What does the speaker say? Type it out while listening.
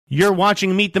You're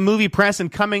watching Meet the Movie Press,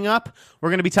 and coming up, we're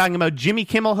going to be talking about Jimmy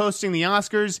Kimmel hosting the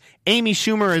Oscars, Amy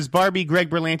Schumer as Barbie, Greg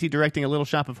Berlanti directing a Little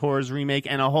Shop of Horrors remake,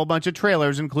 and a whole bunch of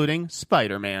trailers, including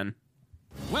Spider-Man.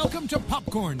 Welcome to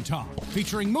Popcorn Talk,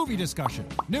 featuring movie discussion,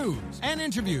 news, and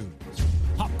interviews.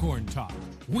 Popcorn Talk,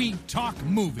 we talk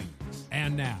movies.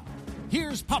 And now,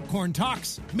 here's Popcorn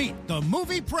Talk's Meet the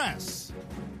Movie Press.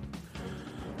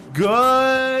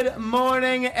 Good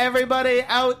morning, everybody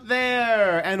out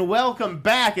there, and welcome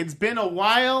back. It's been a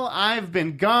while. I've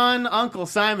been gone. Uncle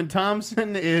Simon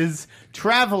Thompson is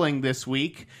traveling this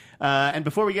week. And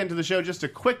before we get into the show, just a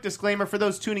quick disclaimer for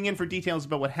those tuning in for details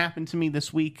about what happened to me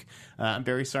this week. I'm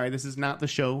very sorry. This is not the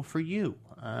show for you.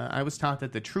 I was taught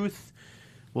that the truth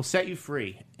will set you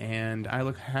free, and I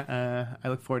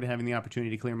look forward to having the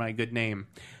opportunity to clear my good name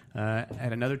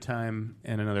at another time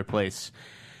and another place.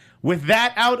 With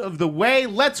that out of the way,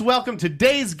 let's welcome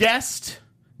today's guest,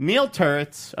 Neil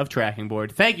Turitz of Tracking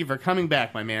Board. Thank you for coming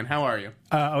back, my man. How are you?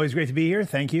 Always great to be here.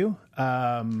 Thank you.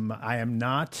 I am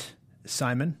not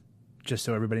Simon, just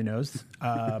so everybody knows.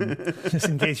 Just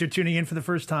in case you're tuning in for the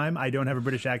first time, I don't have a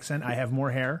British accent. I have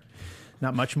more hair.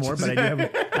 Not much more, but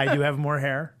I do have more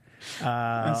hair.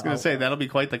 I was going to say, that'll be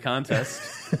quite the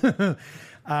contest.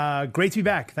 Great to be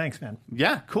back. Thanks, man.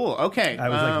 Yeah, cool. Okay.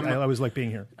 I always like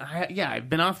being here. I've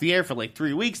been off the air for like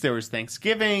 3 weeks. There was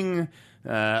Thanksgiving.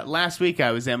 Last week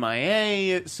I was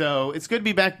MIA, so it's good to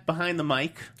be back behind the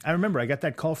mic. I remember I got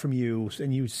that call from you,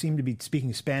 and you seemed to be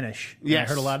speaking Spanish. Yes. I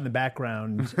heard a lot in the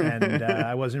background, and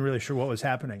I wasn't really sure what was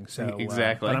happening. So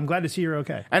exactly. But I'm glad to see you're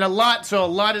okay. And a lot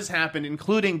has happened,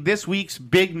 including this week's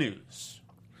big news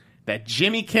that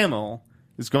Jimmy Kimmel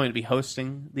is going to be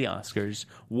hosting the Oscars.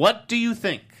 What do you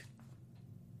think?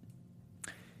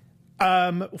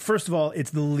 First of all, it's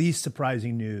the least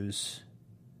surprising news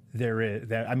there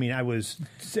is.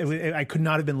 I could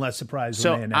not have been less surprised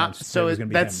when they announced that it was going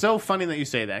to be that's him. so funny that you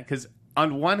say that, because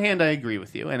on one hand I agree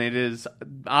with you, and it is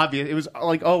obvious. It was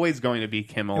like always going to be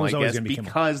Kimmel, I guess,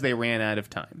 because they ran out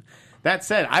of time. That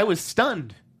said, I was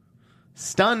stunned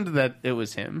that it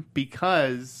was him,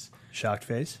 because Shocked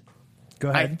face. Go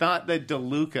ahead. I thought that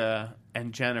DeLuca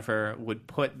and Jennifer would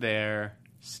put their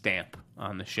stamp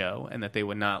on the show, and that they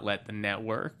would not let the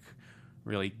network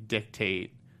really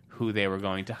dictate who they were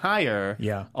going to hire.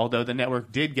 Yeah. Although the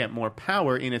network did get more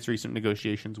power in its recent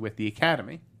negotiations with the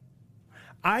Academy.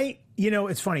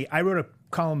 It's funny. I wrote a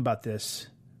column about this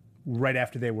right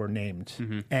after they were named.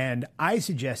 Mm-hmm. And I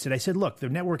said, look, the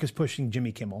network is pushing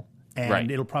Jimmy Kimmel,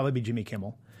 and it'll probably be Jimmy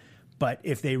Kimmel. But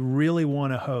if they really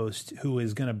want a host who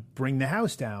is going to bring the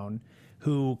house down,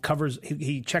 who covers,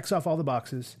 he checks off all the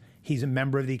boxes, he's a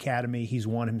member of the Academy, he's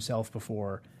won himself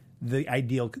before, the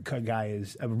ideal guy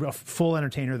is a full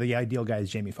entertainer. The ideal guy is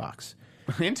Jamie Foxx.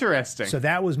 Interesting. So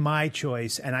that was my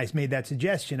choice, and I made that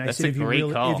suggestion. I said, if you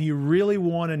really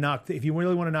want to knock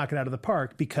it out of the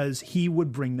park, because he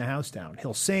would bring the house down.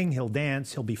 He'll sing, he'll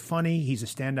dance, he'll be funny. He's a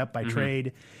stand-up by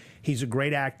trade. He's a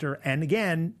great actor, and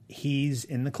again, he's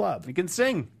in the club. He can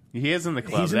sing. He is in the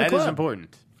club. That is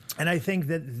important. And I think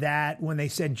that when they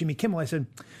said Jimmy Kimmel, I said,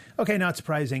 okay, not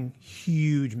surprising,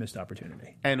 huge missed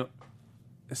opportunity. And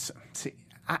see,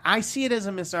 I see it as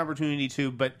a missed opportunity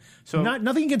too, but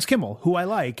nothing against Kimmel, who I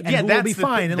like, and who will be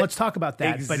fine, and let's talk about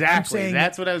that. Exactly, but I'm saying,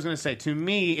 that's what I was going to say. To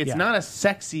me, it's not a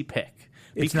sexy pick.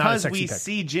 Because we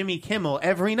see Jimmy Kimmel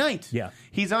every night. Yeah.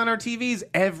 He's on our TVs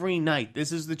every night.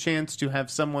 This is the chance to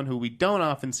have someone who we don't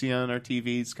often see on our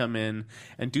TVs come in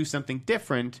and do something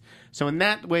different. So in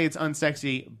that way, it's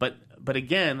unsexy. But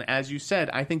again, as you said,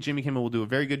 I think Jimmy Kimmel will do a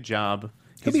very good job.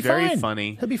 He's very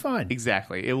funny. He'll be fine.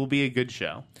 Exactly. It will be a good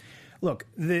show. Look,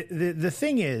 the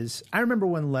thing is, I remember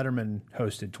when Letterman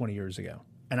hosted 20 years ago.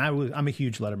 And I'm a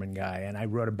huge Letterman guy. And I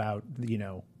wrote about,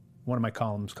 one of my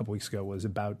columns a couple weeks ago was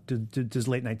about, does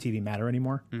late night TV matter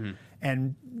anymore? Mm-hmm.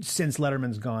 And since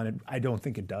Letterman's gone, I don't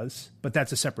think it does. But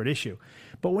that's a separate issue.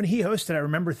 But when he hosted, I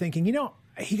remember thinking,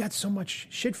 he got so much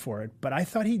shit for it, but I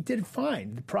thought he did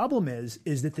fine. The problem is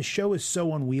that the show is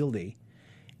so unwieldy.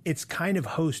 It's kind of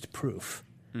host proof.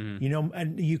 Mm-hmm.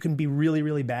 And you can be really,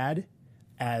 really bad,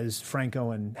 as Franco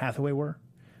and Hathaway were,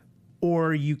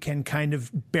 or you can kind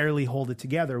of barely hold it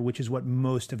together, which is what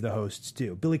most of the hosts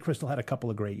do. Billy Crystal had a couple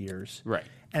of great years. Right.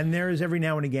 And there is every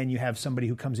now and again you have somebody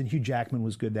who comes in. Hugh Jackman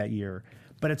was good that year.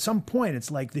 But at some point, it's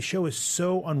like the show is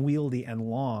so unwieldy and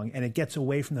long, and it gets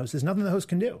away from the host. There's nothing the host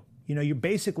can do. You're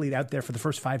basically out there for the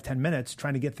first 5-10 minutes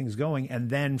trying to get things going, and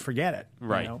then forget it.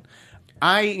 Right.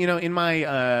 In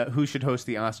my Who Should Host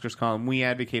the Oscars column, we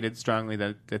advocated strongly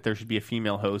that there should be a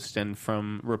female host, and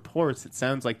from reports, it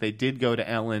sounds like they did go to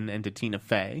Ellen and to Tina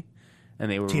Fey, and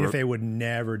they were Tina Fey would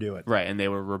never do it. Right, and they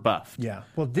were rebuffed. Yeah.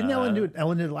 Well, didn't Ellen do it?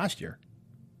 Ellen did it last year.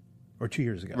 or 2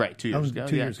 years ago. Right, 2 years ago.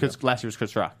 2 years ago. Because last year was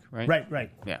Chris Rock, right? Right.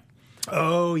 Yeah.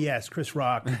 Oh, yes, Chris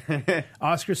Rock.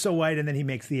 Oscar's so white, and then he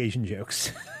makes the Asian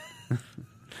jokes,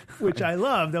 which I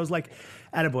loved. I was like,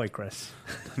 attaboy, Chris.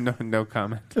 No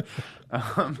comment.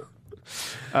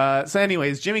 So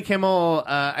anyways, Jimmy Kimmel,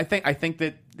 I think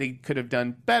that they could have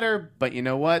done better, but you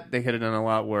know what? They could have done a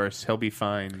lot worse. He'll be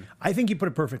fine. I think you put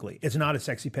it perfectly. It's not a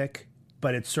sexy pick,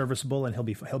 but it's serviceable, and he'll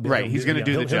be right. He's going to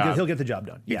do the job. He'll get the job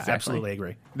done. Yeah, exactly. Absolutely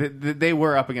agree. They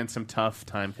were up against some tough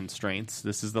time constraints.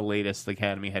 This is the latest the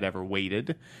Academy had ever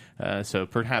waited, so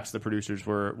perhaps the producers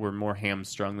were more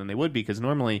hamstrung than they would be, because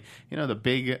normally, the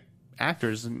big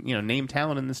actors, name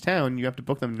talent in this town, you have to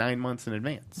book them 9 months in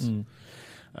advance.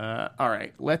 All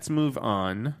right, let's move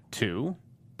on to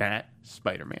that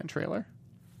Spider-Man trailer.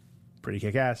 Pretty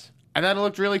kick-ass. I thought it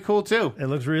looked really cool, too. It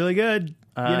looks really good.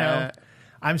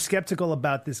 I'm skeptical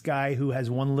about this guy who has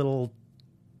one little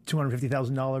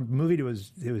 $250,000 movie to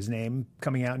his name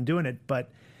coming out and doing it. But,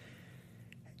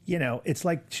 it's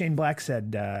like Shane Black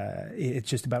said, it's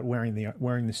just about wearing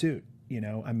the suit.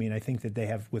 I think that they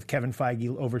have, with Kevin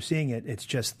Feige overseeing it, it's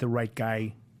just the right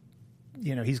guy.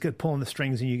 He's good pulling the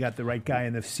strings, and you got the right guy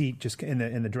in the seat, just in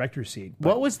the director's seat. But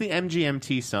what was the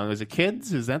MGMT song? Was it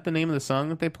Kids? Is that the name of the song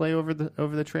that they play over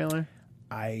the trailer?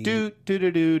 Do do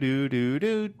do do do do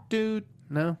do do.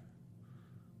 No.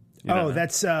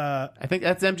 That's. I think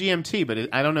that's MGMT, but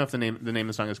I don't know if the name of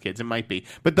the song is Kids. It might be.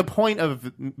 But the point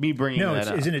of me bringing that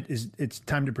up, isn't it? It's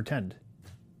Time to Pretend.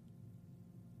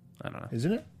 I don't know.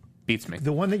 Isn't it? Beats me.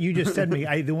 The one that you just said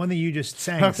the one that you just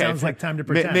sang sounds like Time to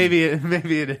Pretend. Maybe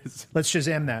it is. Let's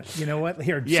Shazam that. You know what?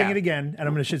 Here, sing it again, and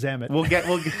I'm going to Shazam it. We'll get.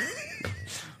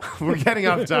 We're getting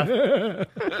off topic.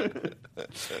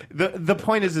 The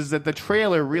point is that the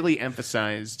trailer really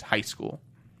emphasized high school,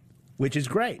 which is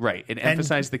great. Right. It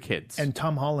emphasized the kids. And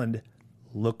Tom Holland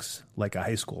looks like a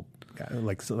high school guy,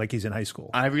 like he's in high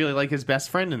school. I really like his best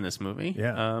friend in this movie.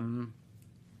 Yeah.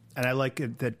 And I like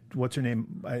that. What's her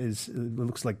name?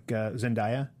 Looks like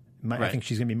Zendaya. I think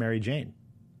she's going to be Mary Jane.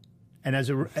 And as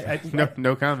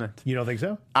no comment. You don't think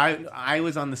so? I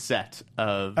was on the set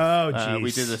of.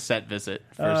 We did a set visit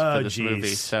for this movie.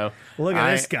 So look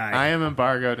at this guy. I am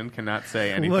embargoed and cannot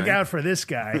say anything. Look out for this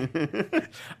guy.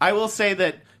 I will say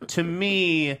that to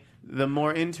me, the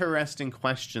more interesting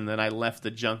question that I left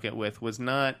the junket with was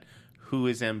not who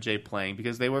is MJ playing,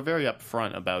 because they were very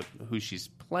upfront about who she's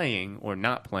playing or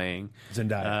not playing.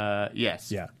 Zendaya.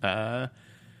 Yes. Yeah.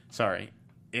 Sorry.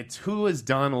 It's who is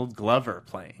Donald Glover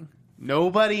playing.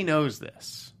 Nobody knows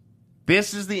this.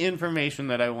 This is the information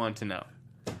that I want to know.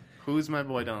 Who's my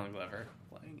boy Donald Glover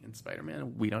playing in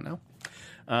Spider-Man? We don't know.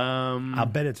 I'll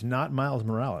bet it's not Miles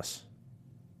Morales.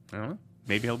 I don't know.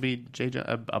 Maybe he'll be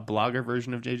a blogger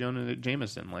version of J. Jonah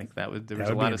Jameson. There was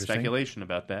a lot of speculation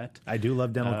about that. I do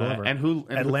love Donald Glover. And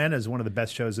Atlanta is one of the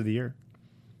best shows of the year.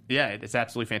 Yeah, it's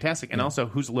absolutely fantastic. And also,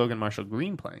 who's Logan Marshall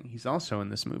Green playing? He's also in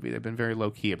this movie. They've been very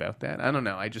low-key about that. I don't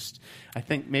know. I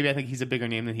think he's a bigger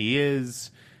name than he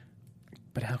is.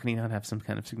 But how can he not have some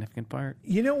kind of significant part?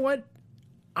 You know what?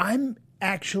 I'm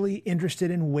actually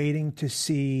interested in waiting to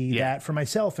see that for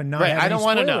myself and not. Right, I don't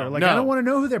want to know. I don't want to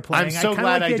know who they're playing. I'm so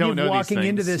glad I don't know walking these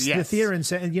into things. the theater and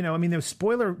saying, the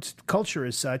spoiler culture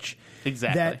is such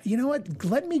that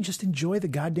let me just enjoy the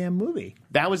goddamn movie.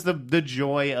 That was the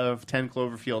joy of 10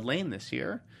 Cloverfield Lane this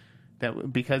year,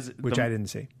 which I didn't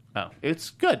see. Oh, it's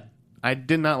good. I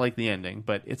did not like the ending,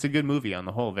 but it's a good movie on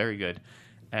the whole, very good.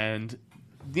 And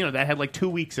that had like 2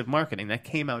 weeks of marketing that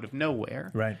came out of nowhere.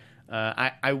 Right.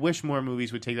 I wish more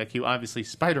movies would take that cue. Obviously,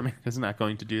 Spider-Man is not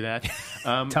going to do that.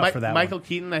 Tough for that Michael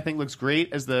Keaton, I think, looks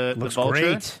great as the Vulture.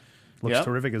 Great. Looks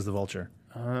terrific as the Vulture.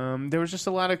 There was just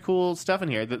a lot of cool stuff in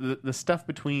here. The stuff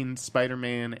between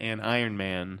Spider-Man and Iron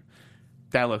Man,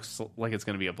 that looks like it's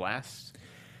going to be a blast.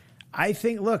 I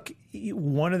think, look,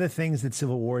 one of the things that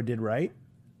Civil War did right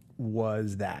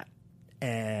was that.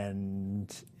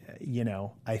 And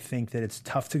I think that it's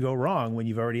tough to go wrong when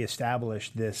you've already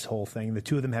established this whole thing. The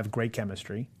two of them have great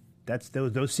chemistry.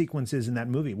 Those sequences in that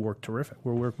movie work terrific.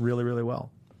 Work really, really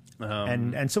well.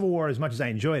 And Civil War, as much as I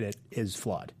enjoyed it, is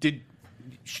flawed. Did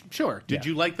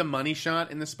you like the money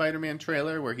shot in the Spider-Man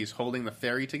trailer where he's holding the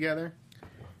ferry together?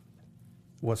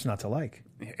 What's not to like?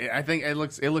 I think it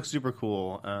looks super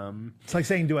cool. It's like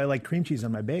saying, do I like cream cheese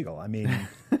on my bagel? I mean,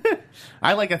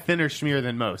 I like a thinner schmear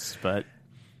than most, but.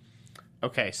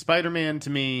 Okay, Spider-Man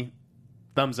to me,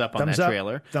 thumbs up on that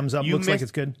trailer. Thumbs up. Looks like it's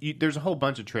good. There's a whole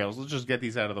bunch of trailers. Let's just get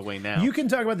these out of the way now. You can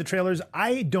talk about the trailers.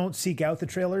 I don't seek out the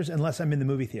trailers unless I'm in the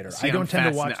movie theater. I don't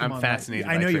tend to watch them. I'm fascinated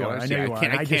by I know trailers. You are.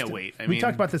 I can't wait. We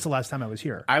talked about this the last time I was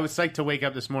here. I was psyched to wake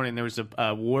up this morning. There was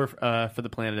a War for the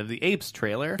Planet of the Apes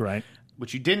trailer. Right.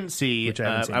 which you didn't see. Which I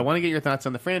haven't seen. I want to get your thoughts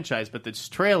on the franchise, but this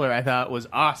trailer I thought was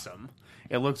awesome.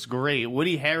 It looks great.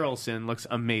 Woody Harrelson looks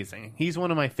amazing. He's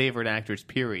one of my favorite actors,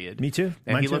 period. Me too.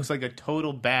 And Mine he too. looks like a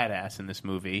total badass in this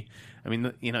movie. I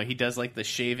mean, he does like the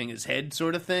shaving his head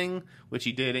sort of thing, which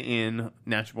he did in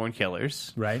Natural Born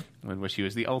Killers. Right. In which he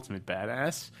was the ultimate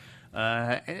badass.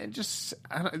 And it just,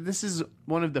 this is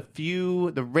one of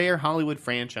the rare Hollywood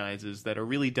franchises that are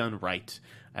really done right.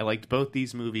 I liked both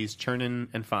these movies. Chernin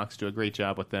and Fox do a great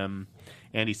job with them.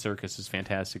 Andy Serkis is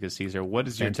fantastic as Caesar. What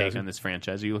is your take on this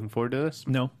franchise? Are you looking forward to this?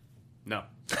 No. No.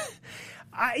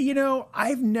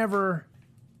 I've never.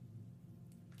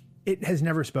 It has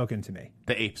never spoken to me.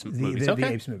 The Apes movies. The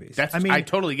Okay. Apes movies. I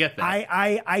totally get that.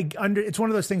 It's one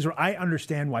of those things where I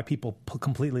understand why people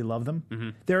completely love them. Mm-hmm.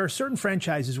 There are certain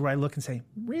franchises where I look and say,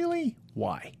 really?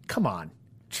 Why? Come on.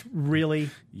 Really?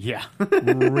 Yeah.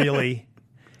 Really?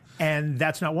 And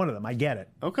that's not one of them. I get it.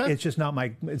 Okay. It's just not my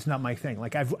thing.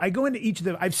 Like I go into each of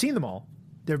them. I've seen them all.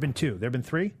 There have been two. There have been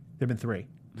three. There have been three.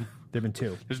 There have been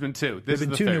two. There's been two. There have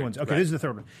been two third. new ones. Okay, Right. This is the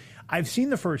third one. I've seen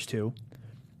the first two,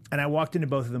 and I walked into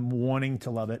both of them wanting to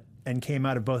love it, and came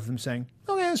out of both of them saying,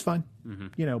 "Okay, it's fun,"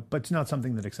 but it's not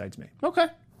something that excites me. Okay.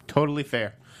 Totally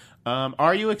fair.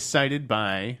 Are you excited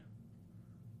by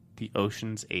the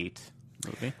Ocean's 8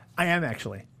 movie? I am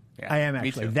actually. Yeah, I am me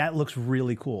actually. too. That looks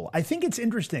really cool. I think it's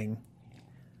interesting.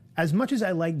 As much as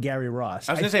I like Gary Ross,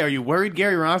 I was going to say, are you worried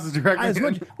Gary Ross is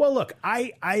directing? Well, look,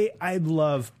 I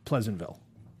love Pleasantville.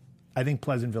 I think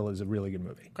Pleasantville is a really good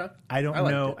movie. Okay. I don't I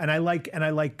liked know, it. and I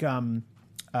like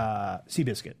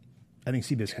Seabiscuit. I think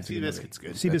Seabiscuit's a good movie. Seabiscuit's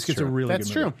good. Seabiscuit's a really That's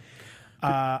good true. movie.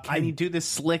 Can you do this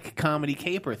slick comedy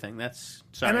caper thing? That's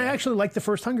sorry. And I actually like the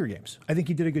first Hunger Games. I think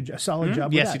he did a solid job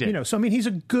with Yes, that. he did. You know, so I mean, he's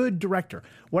a good director.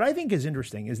 What I think is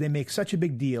interesting is they make such a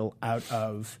big deal out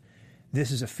of this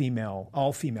is a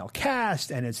all-female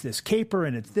cast, and it's this caper,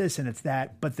 and it's this, and it's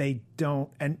that, but they don't,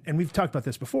 and we've talked about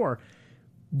this before,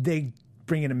 they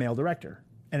bring in a male director.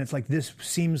 And it's like, this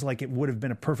seems like it would have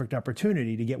been a perfect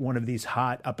opportunity to get one of these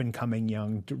hot, up-and-coming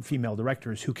young female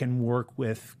directors who can work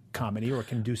with comedy or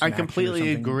can do some I action or completely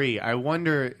something. agree. I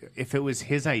wonder if it was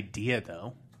his idea,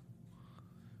 though.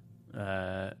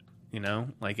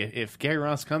 Like if Gary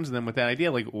Ross comes to them with that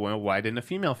idea, like, well, why didn't a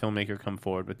female filmmaker come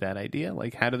forward with that idea?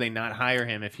 Like, how do they not hire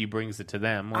him if he brings it to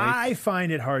them? Like, I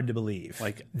find it hard to believe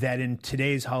that in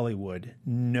today's Hollywood,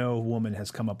 no woman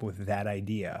has come up with that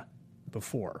idea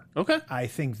before. Okay. I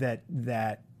think that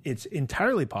it's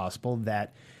entirely possible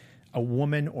that a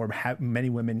woman or many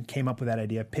women came up with that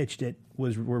idea, pitched it,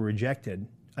 were rejected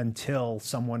until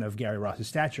someone of Gary Ross's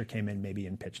stature came in maybe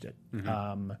and pitched it.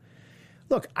 Mm-hmm.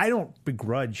 Look, I don't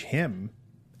begrudge him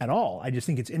at all. I just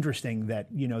think it's interesting that,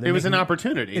 it was an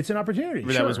opportunity. It's an opportunity.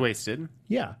 that Sure. was wasted.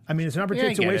 Yeah. I mean, it's an opportunity. Yeah,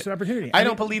 I It's a get wasted it. opportunity. I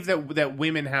don't believe that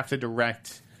women have to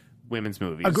direct women's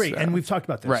movies. Agree, and we've talked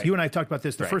about this. Right. You and I talked about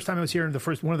this the Right. first time I was here, and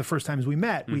one of the first times we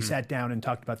met, we sat down and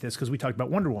talked about this because we talked about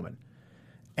Wonder Woman,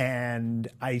 and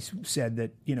I said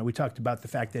that we talked about the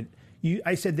fact that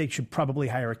I said they should probably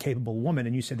hire a capable woman,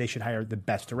 and you said they should hire the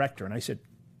best director, and I said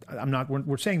I'm not.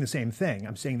 We're saying the same thing.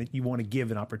 I'm saying that you want to give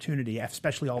an opportunity,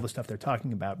 especially all the stuff they're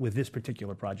talking about with this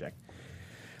particular project.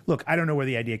 Look, I don't know where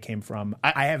the idea came from.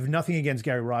 I have nothing against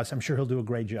Gary Ross. I'm sure he'll do a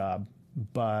great job.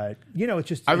 But it's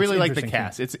just I really like the interesting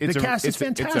cast. to me. It's the cast is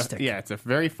fantastic. It's a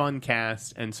very fun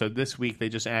cast. And so this week they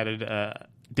just added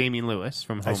Damian Lewis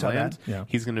from Homeland. saw that, yeah.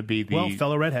 He's going to be the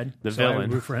fellow redhead, the so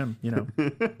villain. I root for him.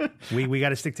 We got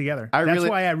to stick together. That's really-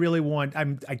 why I really want.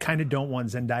 I kind of don't want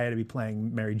Zendaya to be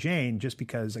playing Mary Jane, just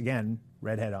because again,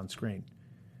 redhead on screen.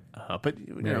 But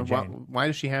Mary Jane. why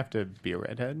does she have to be a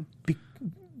redhead?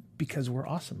 Because we're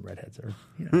awesome redheads. Are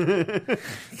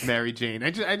Mary Jane.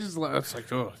 I just love. It's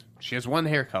like, oh, she has one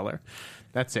hair color.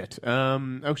 That's it.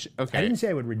 Okay. I didn't say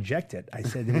I would reject it. I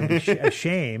said it would be a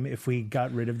shame if we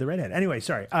got rid of the redhead. Anyway,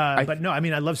 sorry. But no, I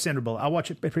mean, I love Sandra Bullock. I'll watch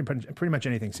it pretty much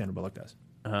anything Sandra Bullock does.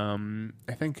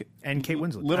 I think And Kate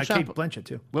Winslet. Little Shop Kate Blanchett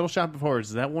too. Little Shop of Horrors.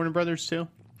 Is that Warner Brothers too?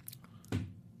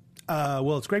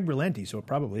 Well, it's Greg Berlanti, so it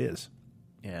probably is.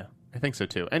 Yeah, I think so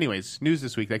too. Anyways, news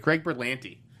this week that Greg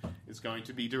Berlanti is going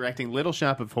to be directing Little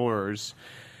Shop of Horrors.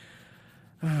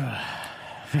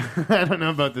 I don't know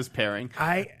about this pairing.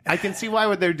 I can see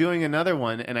why they're doing another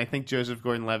one, and I think Joseph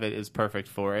Gordon-Levitt is perfect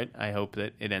for it. I hope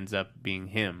that it ends up being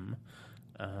him.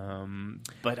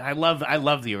 But I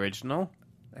love the original.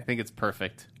 I think it's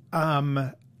perfect.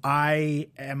 I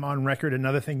am on record.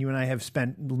 Another thing you and I have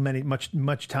spent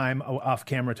much time off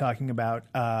camera talking about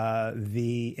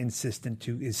the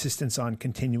insistence on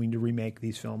continuing to remake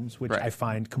these films, which Right. I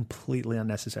find completely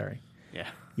unnecessary. Yeah.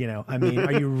 I mean,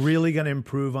 are you really going to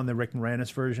improve on the Rick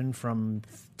Moranis version from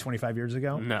 25 years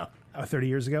ago? No. 30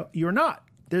 years ago? You're not.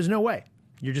 There's no way.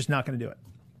 You're just not going to do it.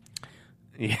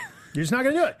 Yeah. You're just not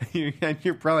going to do it.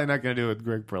 You're probably not going to do it with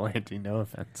Greg Berlanti. No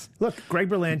offense. Look, Greg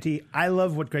Berlanti, I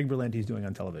love what Greg Berlanti is doing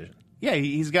on television. Yeah,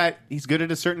 he's good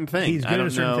at a certain thing. He's good at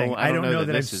a certain thing. I don't know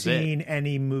that I've this is it. seen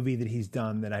any movie that he's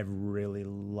done that I've really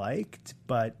liked,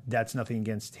 but that's nothing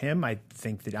against him. I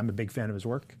think that I'm a big fan of his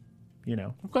work, you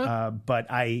know. Okay.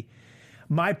 But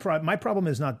my problem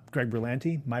is not Greg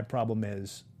Berlanti. My problem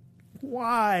is,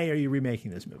 why are you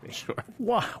remaking this movie? Sure.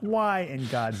 Why in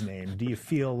God's name do you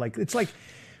feel like it's like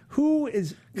who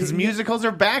is Because musicals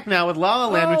are back now with La La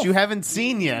Land, which you haven't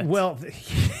seen yet. Well,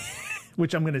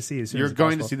 which I'm going to see as soon You're as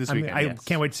going to possible. see this I mean, weekend, I yes.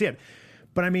 can't wait to see it.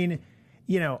 But I mean,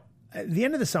 you know, at the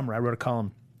end of the summer, I wrote a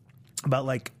column about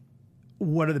like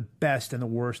what are the best and the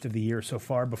worst of the year so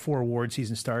far before award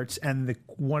season starts, and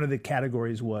one of the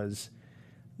categories was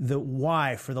the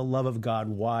why, for the love of God,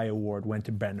 why award went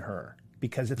to Ben-Hur.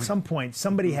 Because at some point,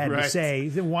 somebody had to say,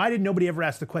 then why did nobody ever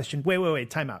ask the question, wait,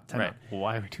 time out.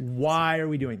 Why are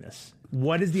we doing this?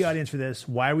 What is the audience for this?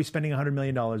 Why are we spending $100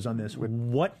 million on this?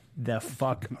 What the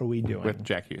fuck are we doing? With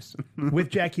Jack Houston.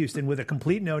 With Jack Houston, with a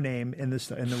complete no name in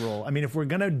the role. I mean, if we're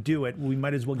gonna do it, we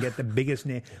might as well get the biggest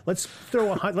name. Let's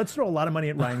throw a lot of money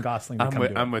at Ryan Gosling.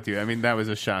 To I'm with you. I mean, that was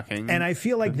a shocking. And I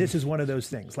feel like this is one of those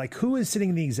things. Like, who is sitting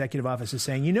in the executive office is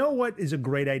saying, you know what is a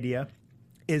great idea?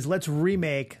 Is let's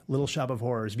remake Little Shop of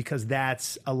Horrors because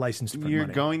that's a license to put You're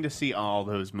money. going to see all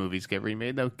those movies get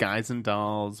remade, though. Guys and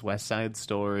Dolls, West Side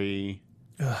Story.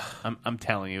 I'm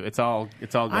telling you, it's all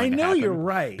going I to know happen. you're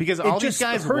right. Because It all just these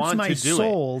guys hurts want my to do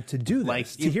soul it. to do this,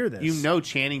 like, to hear this. You know,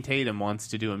 Channing Tatum wants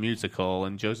to do a musical,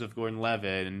 and Joseph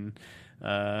Gordon-Levitt, and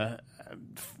I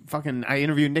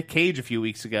interviewed Nick Cage a few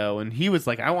weeks ago, and he was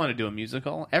like, "I want to do a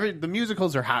musical." The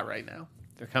musicals are hot right now;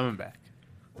 they're coming back.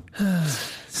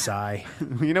 Sigh.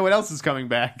 You know what else is coming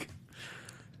back?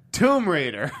 Tomb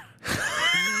Raider.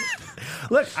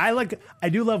 Look, I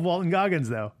do love Walton Goggins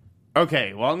though.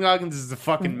 Okay, Walton Goggins is the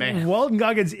fucking man. Walton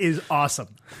Goggins is awesome.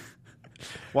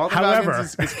 Walton However-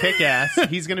 Goggins is kick-ass.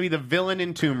 He's going to be the villain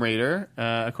in Tomb Raider,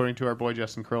 according to our boy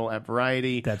Justin Kroll at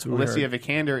Variety. That's what we Alicia heard.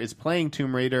 Vikander is playing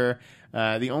Tomb Raider.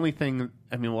 The only thing,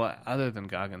 other than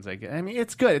Goggins,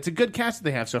 it's good. It's a good cast that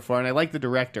they have so far, and I like the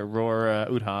director, Roar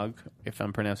Udhog, if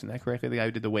I'm pronouncing that correctly, the guy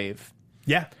who did The Wave.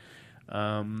 Yeah. Good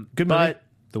movie. But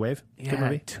The Wave. yeah, Good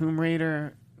movie. Tomb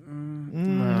Raider.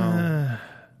 No.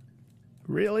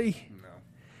 Really? No.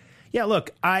 Yeah.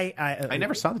 Look, I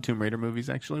never saw the Tomb Raider movies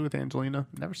actually with Angelina.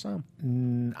 Never saw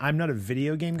them. I'm not a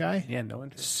video game guy, Yeah, no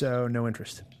interest. so no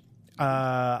interest.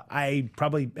 I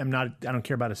probably am not. I don't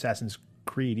care about Assassin's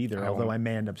Creed either, although I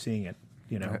may end up seeing it.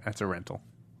 You know. That's a rental.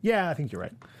 Yeah, I think you're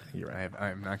right. You're right. I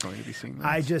am not going to be seeing that.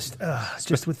 I just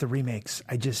with the remakes,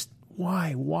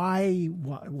 why?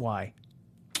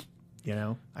 You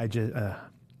know,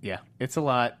 Yeah, it's a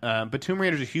lot. But Tomb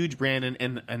Raider's a huge brand,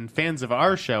 and fans of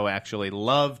our show actually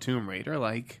love Tomb Raider.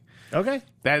 Like, okay.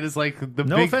 that is like the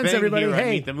No big offense, thing everybody. here on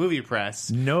Hey. Meet the Movie Press.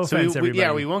 No So offense, everybody.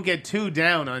 Yeah, we won't get too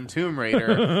down on Tomb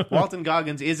Raider. Walton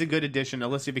Goggins is a good addition.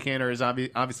 Alicia Vikander is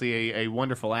obviously a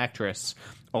wonderful actress.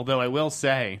 Although I will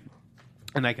say,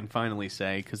 and I can finally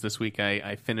say, because this week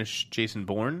I finished Jason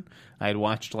Bourne. I had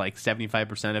watched like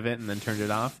 75% of it and then turned it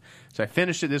off. So I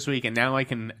finished it this week, and now I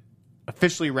can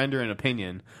officially render an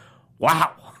opinion.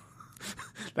 Wow.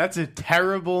 That's a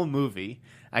terrible movie.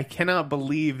 I cannot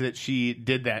believe that she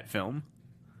did that film.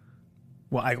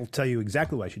 Well, I will tell you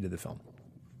exactly why she did the film.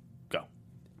 Go.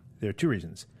 There are two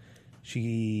reasons.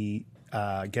 She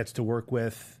gets to work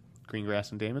with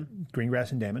Greengrass and Damon?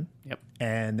 Greengrass and Damon. Yep.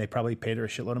 And they probably paid her a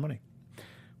shitload of money.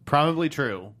 Probably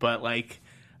true. But, like,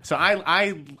 so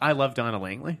I love Donna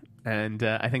Langley. And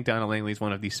I think Donna Langley is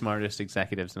one of the smartest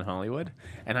executives in Hollywood.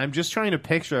 And I'm just trying to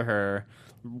picture her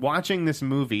watching this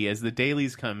movie as the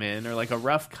dailies come in, or like a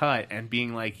rough cut, and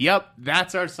being like, yep,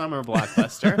 that's our summer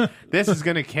blockbuster. This is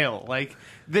going to kill. Like,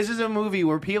 this is a movie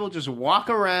where people just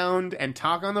walk around and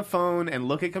talk on the phone and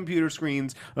look at computer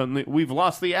screens. We've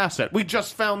lost the asset. We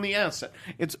just found the asset.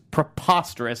 It's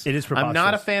preposterous. It is preposterous. I'm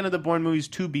not a fan of the Bourne movies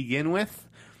to begin with.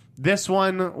 This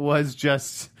one was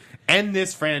just, end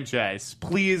this franchise.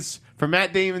 Please, for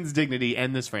Matt Damon's dignity,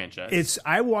 end this franchise.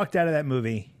 I walked out of that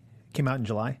movie, came out in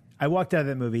July. I walked out of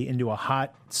that movie into a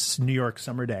hot New York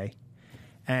summer day,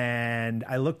 and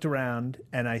I looked around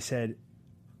and I said,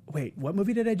 wait, what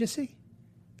movie did I just see?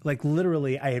 Like,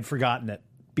 literally, I had forgotten it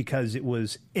because it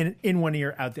was in one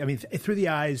ear, out the, I mean, through the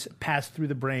eyes, passed through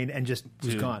the brain, and just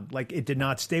was gone. Like, it did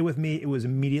not stay with me. It was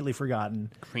immediately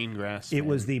forgotten. Greengrass. It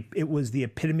was the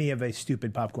epitome of a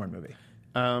stupid popcorn movie.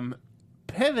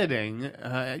 Pivoting,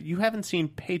 you haven't seen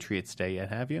Patriots Day yet,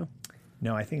 have you?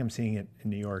 No, I think I'm seeing it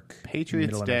in New York. Patriots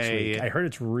middle of next Day. week. I heard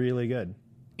it's really good.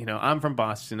 I'm from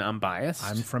Boston. I'm biased.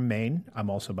 I'm from Maine. I'm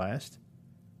also biased.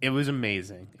 It was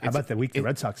amazing. How about the week the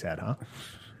Red Sox had, huh?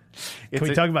 Can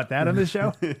we talk about that on this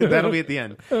show? That'll be at the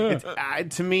end.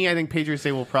 To me, I think Patriots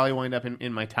Day will probably wind up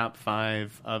in my top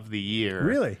 5 of the year.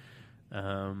 Really?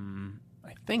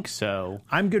 I think so.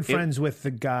 I'm good friends with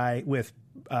the guy, with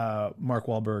Mark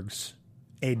Wahlberg's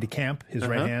aide de camp, his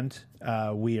right hand.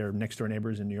 We are next door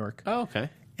neighbors in New York. Oh, okay.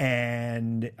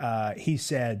 And he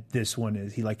said this one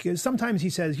is, sometimes he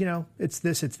says, it's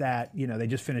this, it's that. They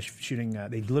just finished shooting,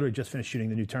 they literally just finished shooting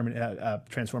the new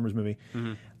Transformers movie.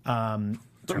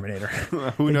 Terminator.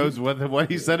 Who knows what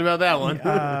he said about that one?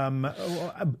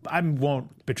 I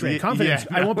won't betray confidence.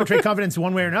 Yeah, no. I won't betray confidence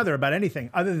one way or another about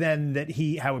anything, other than that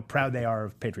how proud they are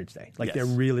of Patriots Day. Like they're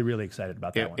really, really excited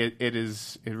about that one.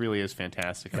 It really is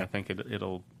fantastic, and I think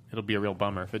it'll be a real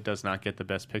bummer if it does not get the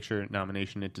Best Picture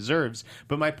nomination it deserves.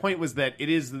 But my point was that it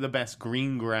is the best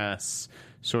Greengrass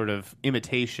sort of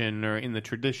imitation, or in the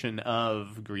tradition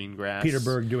of Greengrass. Peter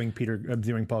Berg doing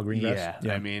Paul Greengrass.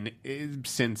 Yeah. I mean,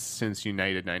 since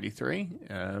United '93,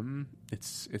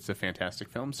 it's a fantastic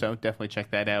film. So definitely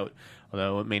check that out.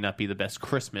 Although it may not be the best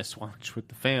Christmas watch with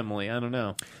the family, I don't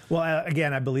know. Well,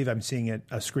 again, I believe I'm seeing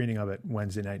a screening of it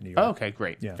Wednesday night in New York. Oh, okay,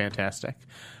 great, fantastic.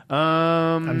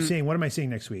 I'm seeing. What am I seeing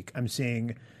next week? I'm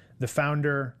seeing The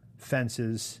Founder,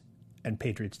 Fences, and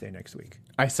Patriots Day next week.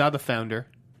 I saw The Founder.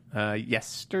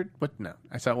 Yesterday, no,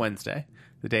 I saw it Wednesday,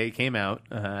 the day it came out.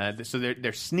 So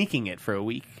they're sneaking it for a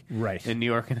week, right, in New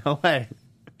York and LA,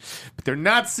 but they're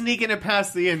not sneaking it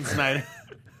past the inn, Snyder.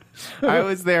 I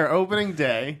was there opening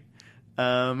day,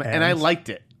 and I liked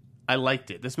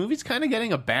it. This movie's kind of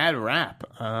getting a bad rap.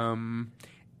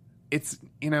 It's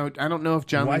I don't know if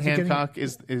John Lee Hancock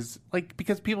is like,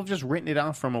 because people have just written it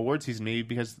off from award season, maybe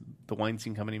because the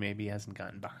Weinstein Company maybe hasn't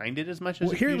gotten behind it as much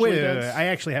as it usually does. I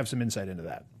actually have some insight into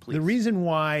that. Please. The reason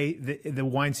why the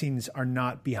Weinsteins are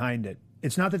not behind it,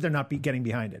 it's not that they're not getting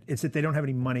behind it. It's that they don't have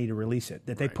any money to release it.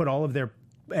 That they put all of their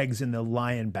eggs in the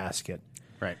lion basket,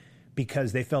 right?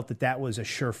 Because they felt that was a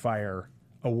surefire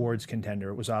awards contender.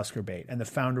 It was Oscar bait, and The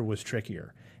Founder was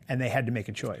trickier. And they had to make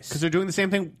a choice. Because they're doing the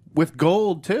same thing with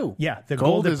Gold, too. Yeah. The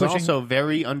Gold is also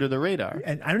very under the radar.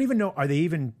 And I don't even know, are they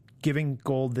even giving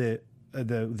Gold the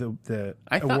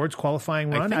awards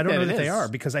qualifying run? I don't know that they are,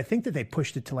 because I think that they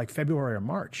pushed it to like February or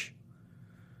March.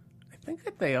 I think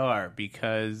that they are,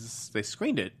 because they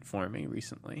screened it for me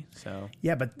recently. So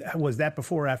yeah, but was that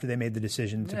before or after they made the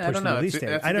decision to push the release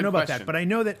date? I don't know about that, but I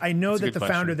know that The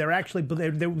Founder,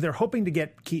 they're hoping to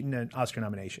get Keaton an Oscar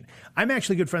nomination. I'm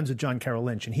actually good friends with John Carroll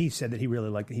Lynch, and he said that he really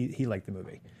liked he liked the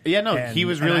movie. Yeah, no, he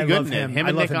was really good in it. Him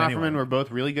and Nick Offerman were both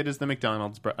really good as the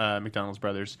McDonald's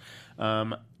brothers.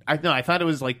 I thought it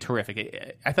was like terrific.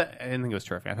 I didn't think it was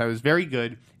terrific. I thought it was very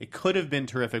good. It could have been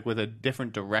terrific with a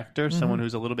different director, someone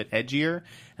who's a little bit edgier.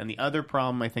 And the other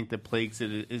problem I think that plagues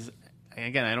it is,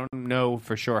 again, I don't know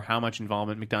for sure how much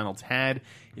involvement McDonald's had.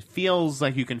 It feels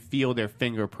like you can feel their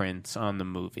fingerprints on the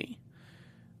movie.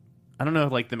 I don't know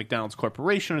if like the McDonald's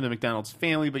Corporation or the McDonald's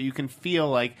family, but you can feel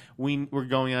like we're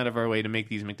going out of our way to make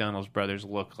these McDonald's brothers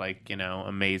look like,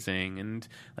 amazing, and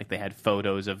like they had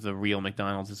photos of the real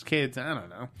McDonald's as kids. I don't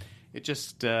know. It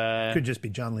just could just be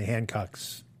John Lee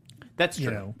Hancock's. That's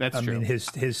true. That's true. I mean,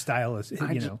 his style is,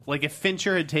 like if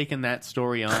Fincher had taken that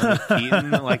story on with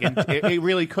Keaton, it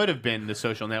really could have been The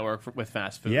Social Network with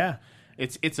fast food. Yeah.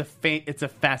 It's a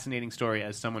fascinating story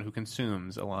as someone who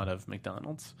consumes a lot of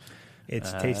McDonald's.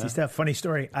 It's tasty stuff. Funny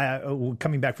story.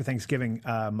 Coming back for Thanksgiving,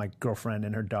 my girlfriend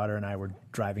and her daughter and I were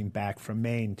driving back from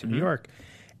Maine to New York,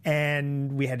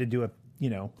 and we had to do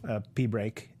a pee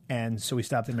break. And so we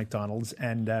stopped at McDonald's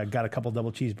and got a couple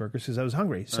double cheeseburgers because I was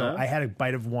hungry. So I had a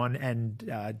bite of one, and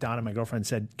Donna, my girlfriend,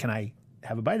 said, "Can I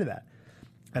have a bite of that?"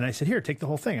 And I said, "Here, take the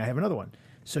whole thing. I have another one."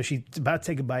 So she's about to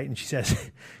take a bite, and she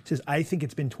says, "I think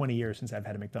it's been 20 years since I've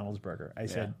had a McDonald's burger." I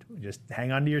said, "Just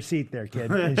hang on to your seat there, kid."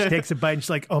 And she takes a bite, and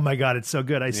she's like, "Oh, my God, it's so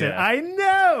good." I said, "I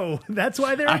know. That's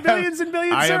why there are billions and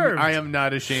billions served." I am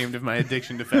not ashamed of my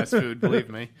addiction to fast food, believe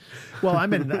me. Well,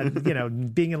 I'm in,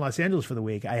 being in Los Angeles for the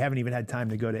week, I haven't even had time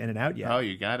to go to In-N-Out yet. Oh,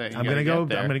 you got it. I'm going to go. I'm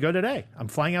going to go today. I'm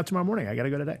flying out tomorrow morning. I got to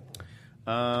go today.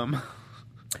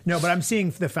 No, but I'm seeing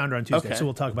The Founder on Tuesday, so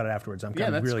we'll talk about it afterwards. I'm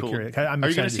kind of really curious. Are you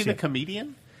going to see The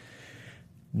Comedian?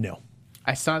 No.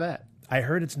 I saw that. I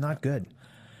heard it's not good.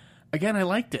 Again, I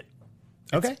liked it.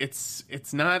 Okay.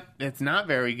 It's not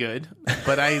very good,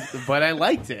 but I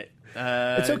liked it.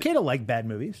 It's okay to like bad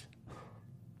movies.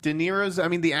 De Niro's,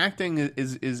 the acting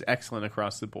is excellent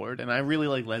across the board, and I really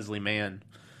like Leslie Mann.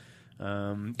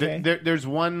 There's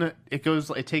one.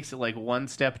 It takes it like one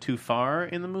step too far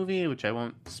in the movie, which I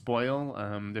won't spoil.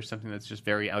 There's something that's just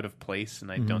very out of place,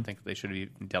 and I don't think they should have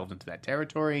even delved into that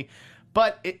territory.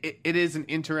 But it is an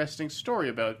interesting story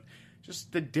about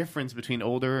just the difference between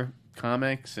older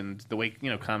comics and the way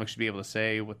comics should be able to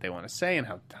say what they want to say and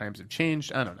how times have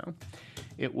changed. I don't know.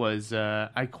 It was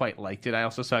I quite liked it. I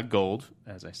also saw Gold,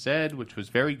 as I said, which was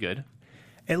very good.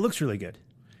 It looks really good.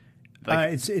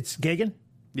 It's Gagin.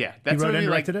 Yeah, that's wrote what and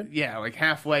directed it? Yeah, like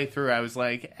halfway through, I was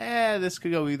like, this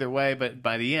could go either way. But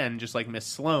by the end, just like Miss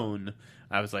Sloane,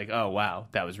 I was like, oh wow,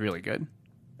 that was really good.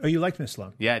 Oh, you liked Miss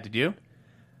Sloane? Yeah, did you?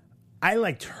 I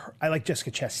liked her. I liked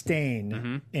Jessica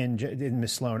Chastain in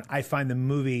Miss Sloane. I find the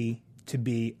movie to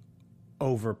be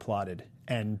overplotted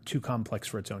and too complex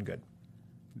for its own good.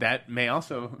 That may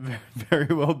also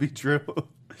very well be true.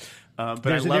 But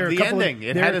I love the ending.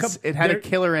 It had a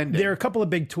killer ending. There are a couple of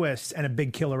big twists and a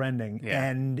big killer ending, Yeah.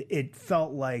 and it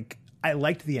felt like I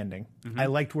liked the ending. I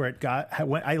liked where it got.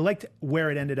 I liked where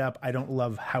it ended up. I don't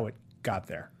love how it got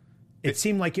there. It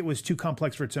seemed like it was too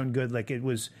complex for its own good. Like it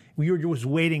was, we were just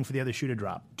waiting for the other shoe to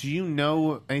drop. Do you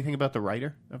know anything about the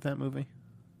writer of that movie?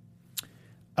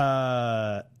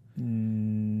 No.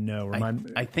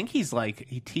 I think he's like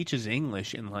he teaches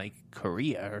English in like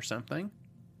Korea or something.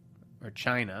 Or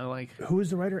China, like who is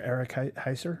the writer? Eric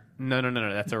Heiser? No,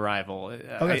 that's Arrival.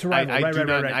 Oh, that's Arrival.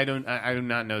 Right. I do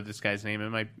not know this guy's name. It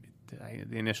might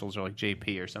the initials are like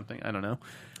JP or something. I don't know.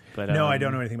 But no, I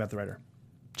don't know anything about the writer.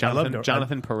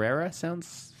 Jonathan Pereira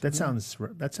sounds. That sounds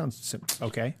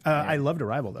okay. I loved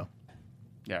Arrival though.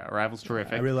 Yeah, Arrival's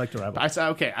terrific. I really liked Arrival.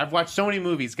 I've watched so many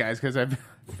movies, guys, because I've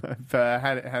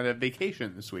had a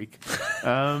vacation this week.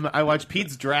 I watched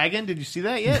Pete's Dragon. Did you see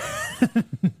that yet?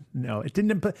 No, it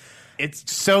didn't.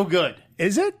 It's so good.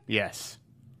 Is it? Yes.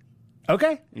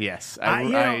 Okay. Yes.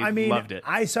 I loved it.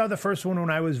 I saw the first one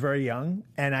when I was very young,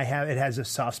 and it has a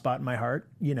soft spot in my heart.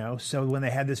 So when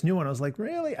they had this new one, I was like,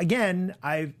 really? Again,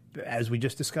 as we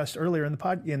just discussed earlier in the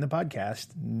podcast,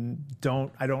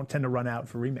 I don't tend to run out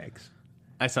for remakes.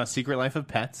 I saw Secret Life of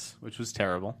Pets, which was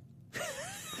terrible.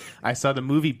 I saw the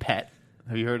movie Pet.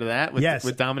 Have you heard of that? Yes.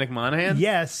 With Dominic Monaghan?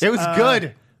 Yes. It was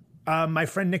good. My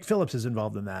friend Nick Phillips is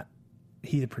involved in that.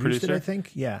 He produced it, I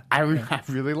think. Yeah. I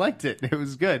really liked it. It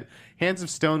was good. Hands of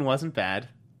Stone wasn't bad.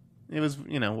 It was,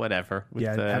 whatever.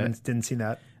 Didn't see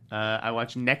that. I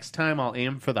watched Next Time I'll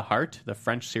Aim for the Heart, the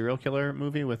French serial killer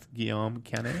movie with Guillaume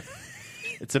Canet.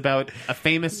 It's about a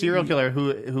famous serial killer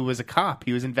who was a cop.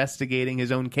 He was investigating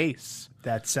his own case.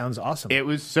 That sounds awesome. It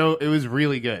was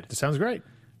really good. It sounds great.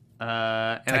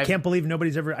 I can't believe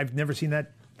I've never seen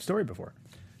that story before.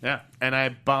 Yeah, and I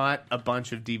bought a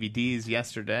bunch of DVDs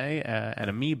yesterday at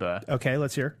Amoeba. Okay,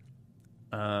 let's hear.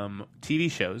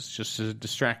 TV shows, just to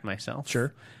distract myself.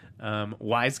 Sure.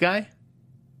 Wise Guy.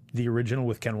 The original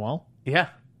with Ken Wall. Yeah.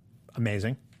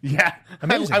 Amazing. Yeah.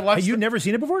 Amazing. Have you never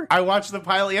seen it before? I watched the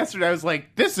pilot yesterday. I was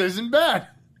like, this isn't bad.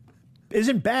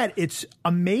 Isn't bad. It's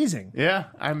amazing. Yeah.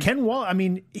 Ken Wall,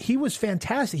 he was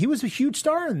fantastic. He was a huge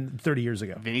star 30 years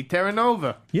ago. Vinny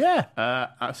Terranova. Yeah.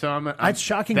 It's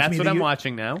shocking to me. That's what I'm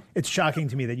watching now. It's shocking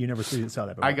to me that you never saw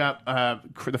that before. I got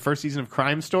the first season of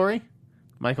Crime Story.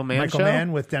 Michael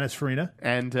Mann with Dennis Farina.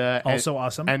 And also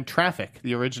awesome. And Traffic,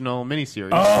 the original miniseries,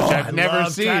 which I've never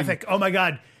seen. Traffic. Oh my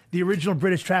God. The original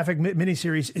British Traffic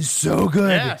miniseries is so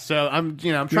good. Yeah, so I'm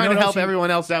trying to help everyone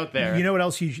else out there. You know what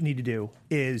else you need to do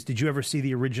is, did you ever see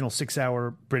the original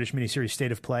 6-hour British miniseries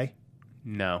State of Play?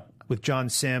 No. With John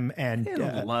Sim and...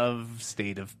 I love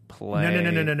State of Play.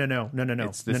 No.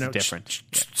 This is different.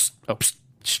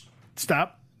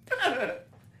 Stop.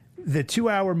 The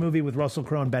 2-hour movie with Russell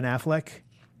Crowe and Ben Affleck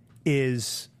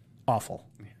is awful.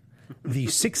 The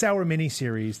 6-hour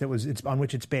miniseries it's on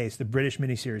which it's based, the British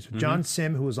miniseries with John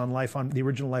Sim, who was on the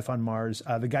original Life on Mars,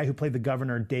 the guy who played the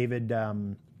governor, David,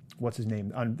 what's his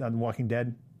name on Walking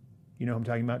Dead? You know who I'm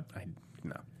talking about?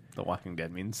 No, The Walking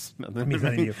Dead means nothing. It means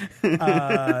nothing to you.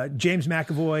 James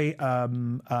McAvoy,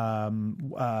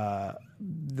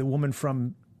 the woman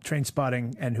from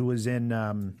Trainspotting, and who was in.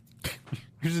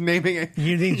 You're just naming it.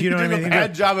 You think you know You're doing anything? a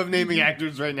bad job of naming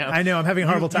actors right now. I know. I'm having a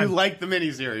horrible time. You like the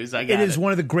miniseries. I got it. It is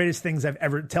one of the greatest things I've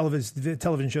ever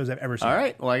television shows I've ever seen. All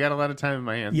right. Well, I got a lot of time in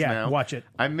my hands now. Yeah, watch it.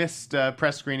 I missed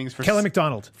press screenings for Kelly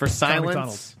MacDonald for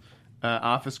Silence,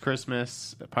 Office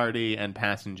Christmas Party, and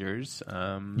Passengers.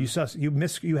 I've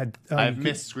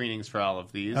missed screenings for all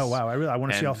of these. Oh wow! I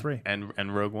want to see all three.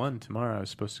 And Rogue One tomorrow. I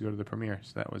was supposed to go to the premiere,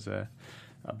 so that was a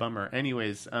bummer.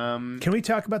 Anyways, can we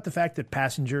talk about the fact that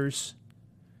Passengers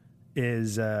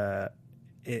is head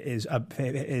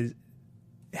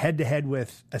to head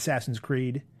with Assassin's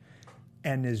Creed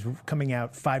and is coming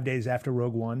out 5 days after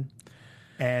Rogue One,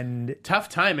 And Tough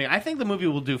timing. I think the movie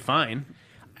will do fine.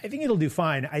 I think it'll do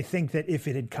fine. I think that if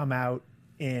it had come out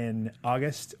in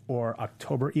August or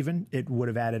October even, it would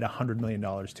have added $100 million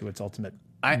to its ultimate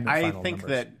I final think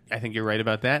numbers. I think you're right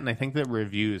about that, and I think that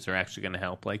reviews are actually going to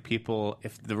help. Like, people,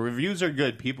 if the reviews are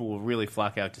good, people will really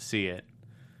flock out to see it.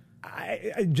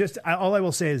 All I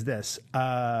will say is this.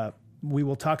 We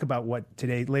will talk about what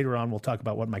today, later on, we'll talk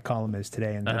about what my column is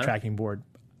today in the tracking board.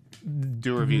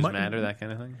 Do reviews matter, that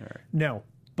kind of thing? Or? No,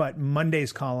 but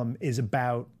Monday's column is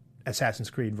about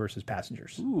Assassin's Creed versus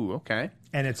Passengers. Ooh, okay.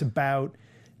 And it's about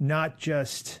not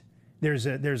just there's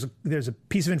a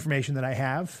piece of information that I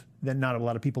have that not a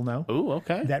lot of people know. Ooh,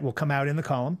 okay. That will come out in the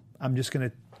column. I'm just going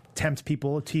to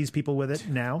tease people with it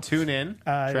now. Tune in.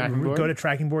 Tracking board. Go to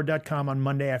trackingboard.com on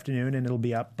Monday afternoon and it'll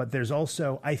be up. But there's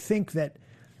also, I think that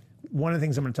one of the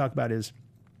things I'm going to talk about is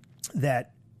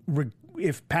that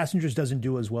if Passengers doesn't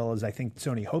do as well as I think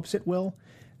Sony hopes it will,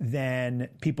 then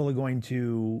people are going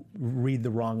to read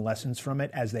the wrong lessons from it,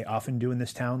 as they often do in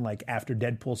this town. Like after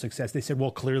Deadpool's success, they said,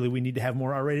 well, clearly we need to have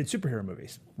more R-rated superhero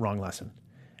movies. Wrong lesson.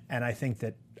 And I think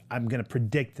that I'm going to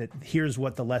predict that here's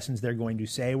what the lessons they're going to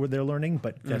say where they're learning,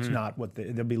 but that's not what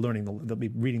they'll be learning. They'll be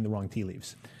reading the wrong tea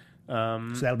leaves.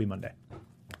 So that'll be Monday.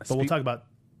 But we'll talk about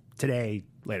today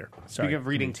later. Speaking of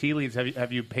reading tea leaves,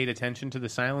 have you paid attention to the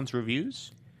Silence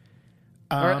reviews?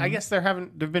 Or I guess there've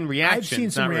been reactions, I've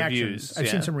seen some not reactions. reviews. I've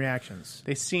seen some reactions.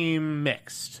 They seem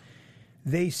mixed.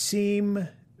 They seem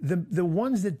the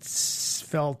ones that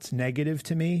felt negative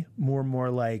to me more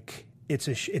like it's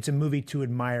a movie to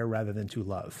admire rather than to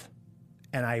love,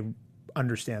 and I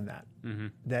understand that. Mm-hmm.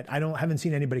 That haven't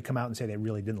seen anybody come out and say they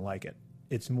really didn't like it.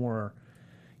 It's more,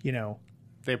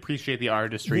 they appreciate the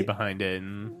artistry behind it,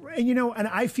 and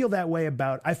I felt that way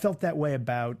about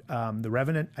The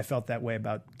Revenant. I felt that way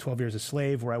about 12 Years a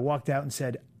Slave, where I walked out and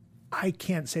said, I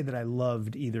can't say that I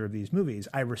loved either of these movies.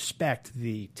 I respect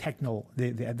the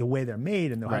the way they're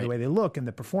made and the way they look and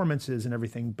the performances and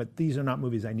everything, but these are not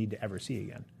movies I need to ever see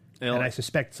again. And I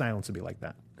suspect Silence will be like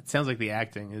that. It sounds like the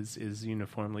acting is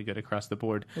uniformly good across the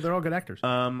board. Well, they're all good actors.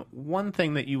 One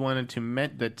thing that you wanted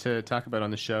to talk about on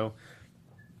the show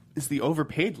is the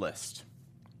overpaid list.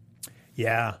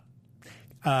 Yeah.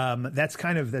 That's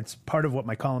part of what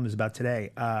my column is about today.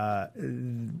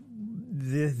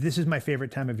 This is my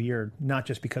favorite time of year, not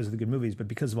just because of the good movies, but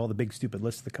because of all the big stupid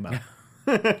lists that come out.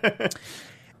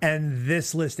 And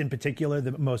this list in particular,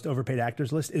 the most overpaid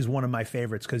actors list, is one of my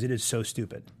favorites because it is so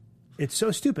stupid. It's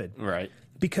so stupid. Right.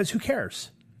 Because who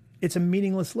cares? It's a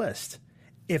meaningless list.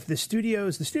 If the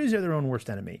studios are their own worst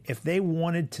enemy. If they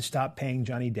wanted to stop paying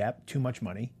Johnny Depp too much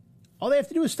money, all they have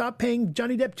to do is stop paying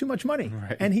Johnny Depp too much money,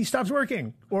 and he stops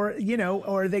working. Or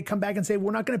they come back and say,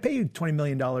 we're not going to pay you $20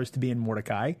 million to be in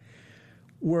Mordecai.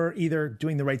 We're either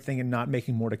doing the right thing and not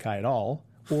making Mordecai at all,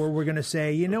 or we're going to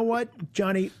say, you know what,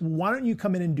 Johnny, why don't you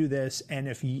come in and do this, and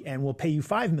we'll pay you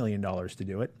 $5 million to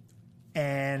do it,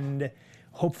 and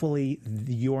hopefully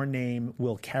your name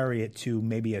will carry it to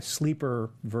maybe a sleeper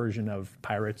version of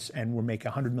Pirates, and we'll make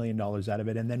 $100 million out of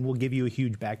it, and then we'll give you a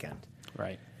huge back end.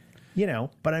 Right.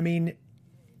 But I mean,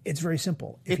 it's very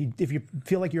simple. If you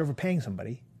feel like you're overpaying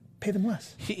somebody, pay them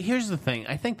less. Here's the thing.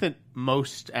 I think that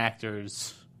most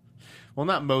actors, well,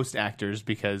 not most actors,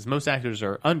 because most actors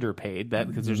are underpaid.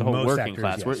 Because there's a whole working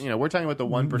class. Yes. We're talking about the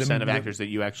 1% of actors that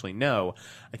you actually know.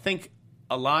 I think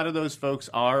a lot of those folks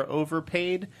are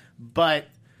overpaid, but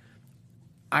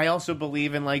I also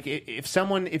believe in, like,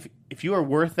 if you are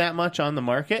worth that much on the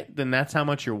market, then that's how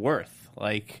much you're worth.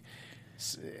 Like,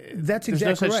 that's exactly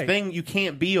right. There's no such thing. You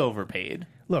can't be overpaid.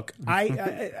 Look,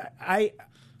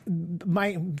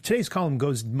 today's column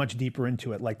goes much deeper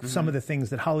into it. Like some of the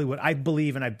things that Hollywood, I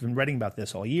believe, and I've been writing about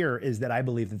this all year, is that I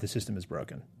believe that the system is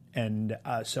broken. And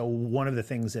so one of the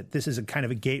things that this is a kind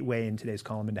of a gateway in today's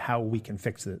column into how we can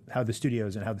fix it, how the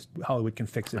studios and how Hollywood can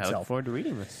fix itself. I look forward to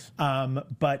reading this.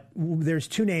 But there's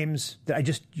two names that I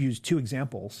just used two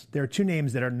examples. There are two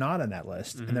names that are not on that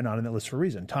list, and they're not on that list for a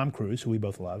reason. Tom Cruise, who we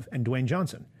both love, and Dwayne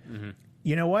Johnson.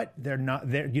 You know what? They're not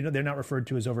referred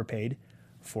to as overpaid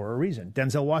for a reason.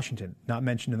 Denzel Washington, not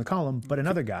mentioned in the column, but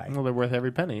another guy. Well, they're worth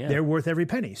every penny, yeah. They're worth every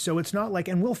penny. So it's not like,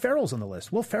 and Will Ferrell's on the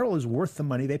list. Will Ferrell is worth the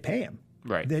money they pay him.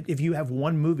 Right. That if you have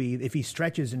one movie, if he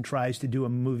stretches and tries to do a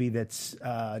movie that's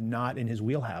not in his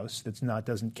wheelhouse,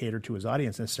 doesn't cater to his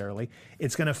audience necessarily,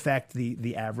 it's going to affect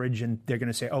the average, and they're going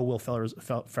to say, oh, Will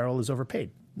Ferrell is overpaid.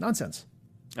 Nonsense.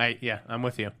 I'm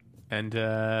with you. And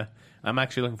I'm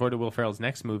actually looking forward to Will Ferrell's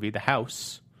next movie, The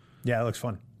House. Yeah, it looks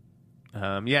fun.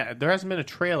 There hasn't been a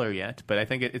trailer yet, but I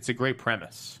think it's a great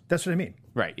premise. That's what I mean.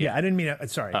 Right. Yeah, I didn't mean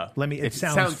it. Sorry. It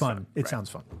sounds fun. It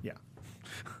sounds fun. Yeah.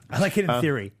 I like it in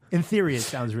theory. In theory, it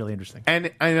sounds really interesting.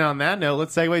 And on that note,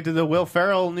 let's segue to the Will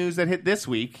Ferrell news that hit this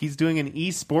week. He's doing an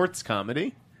esports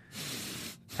comedy.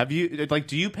 Have you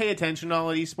do you pay attention to all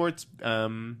esports?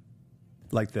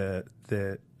 Like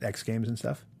the X Games and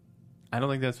stuff? I don't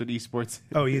think that's what esports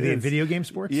Oh, you the is. video game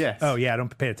sports? Yes. Oh, yeah, I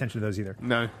don't pay attention to those either.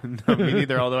 No, me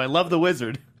neither, although I love the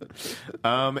Wizard.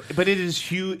 But it is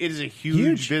huge. It is a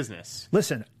huge business.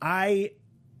 Listen, I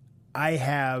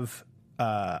have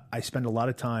I spend a lot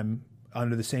of time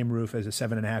under the same roof as a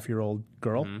 7.5-year-old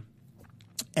girl. Mm-hmm.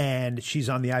 And she's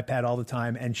on the iPad all the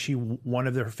time, and one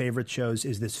of her favorite shows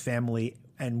is this family,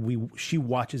 and she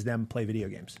watches them play video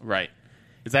games. Right.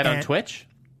 Is that on Twitch?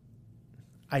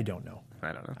 I don't know.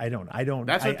 I don't know. I don't.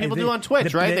 That's what people do on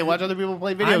Twitch, right? They watch other people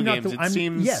play video games. It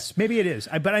seems. Yes, maybe it is.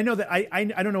 But I know that I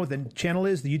don't know what the channel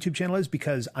is, the YouTube channel is,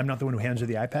 because I'm not the one who hands her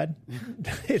the iPad.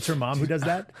 It's her mom who does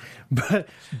that. But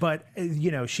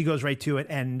she goes right to it,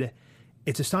 and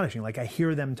it's astonishing. Like I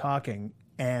hear them talking,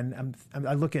 and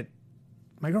I look at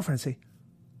my girlfriend and say,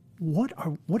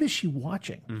 "What is she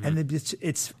watching?" Mm-hmm.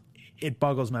 And it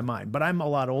boggles my mind. But I'm a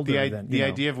lot older than the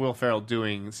idea of Will Ferrell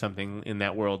doing something in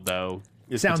that world, though.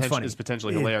 Sounds funny. Is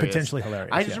potentially hilarious. Potentially hilarious.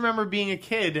 I just remember being a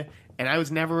kid, and I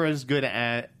was never as good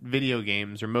at video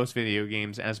games or most video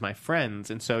games as my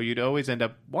friends, and so you'd always end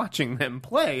up watching them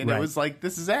play, and Right. It was like,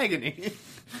 this is agony.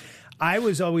 I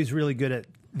was always really good at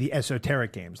the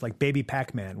esoteric games, like Baby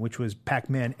Pac-Man, which was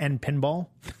Pac-Man and pinball,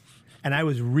 and I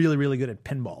was really, really good at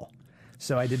pinball.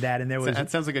 So I did that, and there was...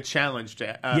 That sounds like a challenge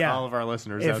to all of our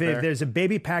listeners out If there. there's a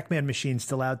Baby Pac-Man machine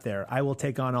still out there, I will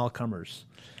take on all comers.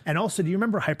 And also, do you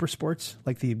remember Hypersports?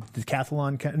 Like the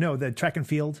decathlon... No, the track and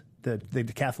field, the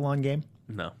decathlon game?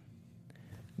 No.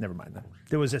 Never mind then.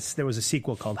 There was a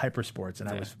sequel called Hypersports, and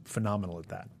I was phenomenal at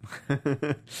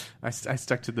that. I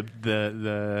stuck to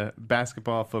the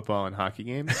basketball, football, and hockey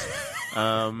games.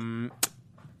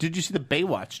 Did you see the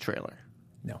Baywatch trailer?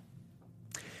 No.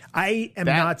 I am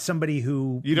not somebody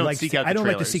who You don't likes seek to, out the I don't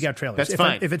like to trailers. seek out trailers. That's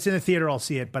fine. If it's in the theater, I'll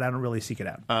see it, but I don't really seek it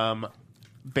out.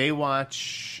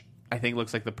 Baywatch, I think,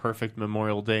 looks like the perfect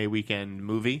Memorial Day weekend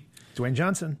movie. Dwayne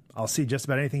Johnson. I'll see just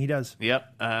about anything he does.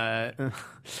 Yep.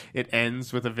 It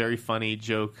ends with a very funny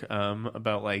joke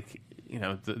about,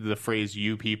 the phrase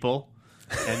 "you people,"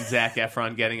 and Zac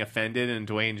Efron getting offended, and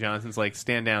Dwayne Johnson's like,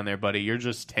 "Stand down there, buddy. You're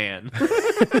just tan."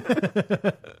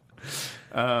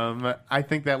 I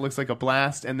think that looks like a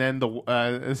blast. And then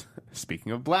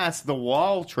speaking of blast, the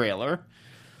Wall trailer.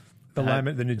 The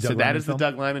new Doug So that Liman is the film?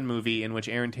 Doug Liman movie in which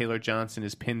Aaron Taylor Johnson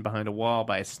is pinned behind a wall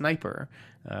by a sniper,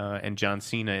 and John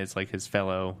Cena is like his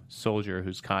fellow soldier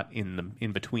who's caught in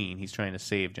between. He's trying to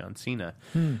save John Cena.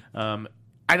 I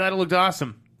thought it looked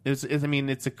awesome. It's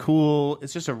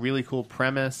just a really cool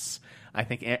premise. I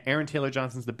think Aaron Taylor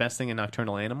Johnson's the best thing in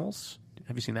Nocturnal Animals.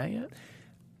 Have you seen that yet?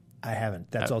 I haven't.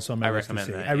 That's also on my list to recommend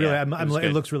see. that. I really, Yeah, I'm, it was it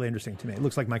good. looks really interesting to me. It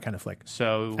looks like my kind of flick.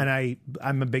 So, And I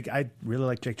really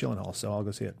like Jake Gyllenhaal, so I'll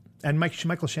go see it. And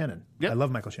Michael Shannon. Yep. I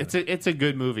love Michael Shannon. It's a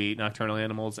good movie, Nocturnal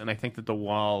Animals, and I think that The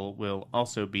Wall will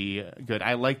also be good.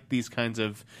 I like these kinds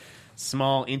of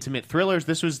small, intimate thrillers.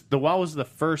 The Wall was the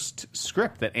first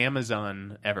script that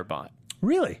Amazon ever bought.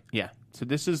 Really? Yeah, so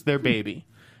this is their baby.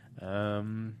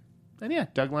 And yeah,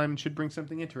 Doug Liman should bring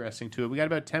something interesting to it. We got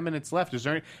about 10 minutes left.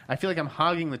 I feel like I'm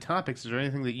hogging the topics. Is there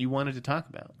anything that you wanted to talk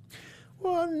about?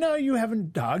 Well, no, you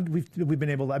haven't dogged. I've been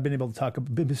able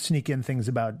to sneak in things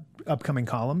about upcoming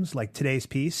columns, like today's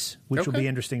piece, which will Okay. be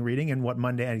interesting reading, and what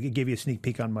Monday. I gave you a sneak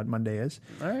peek on what Monday is.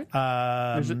 All right.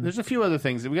 There's a few other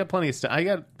things. We got plenty of stuff. I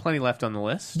got plenty left on the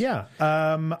list. Yeah.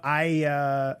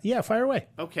 Fire away.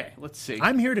 Okay, let's see.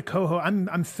 I'm here to co-host.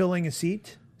 I'm filling a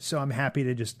seat, so I'm happy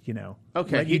to just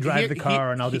Okay, let you drive here- the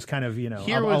car, and I'll here- just kind of Here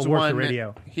I'll was work one. the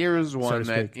radio. Here is one to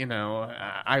that speak.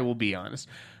 I will be honest.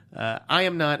 I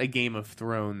am not a Game of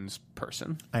Thrones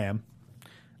person. I am.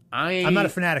 I'm not a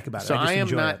fanatic about it. So I just am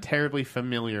enjoy not it. terribly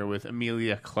familiar with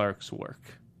Emilia Clarke's work,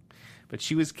 but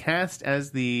she was cast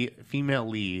as the female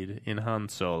lead in Han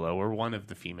Solo, or one of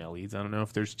the female leads. I don't know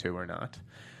if there's two or not.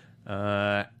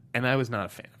 And I was not a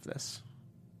fan of this.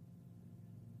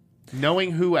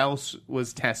 Knowing who else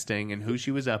was testing and who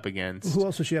she was up against, Who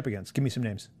else was she up against? Give me some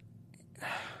names. I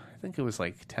think it was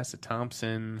like Tessa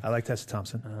Thompson. I like Tessa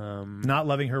Thompson. Not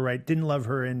loving her, right? Didn't love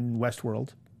her in Westworld,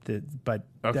 but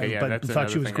Okay, yeah, but that's thought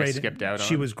she another was thing I great. skipped out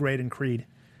She on. was great in Creed.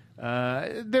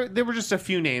 There were just a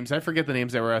few names. I forget the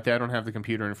names that were out there. I don't have the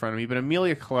computer in front of me. But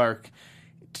Emilia Clarke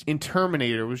in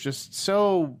Terminator was just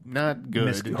so not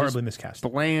good. Horribly Just miscast.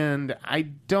 bland. I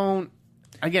don't.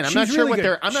 Again, I'm She's not sure really what good.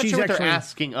 they're. I'm not She's sure what they're actually-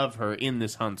 asking of her in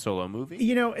this Han Solo movie.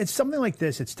 It's something like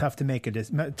this. It's tough to make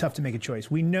a choice.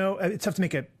 We know it's tough to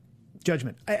make a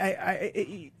judgment.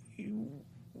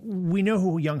 we know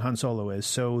who young Han Solo is,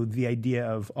 so the idea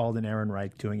of Alden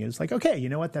Ehrenreich doing it is like, okay, you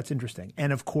know what? That's interesting.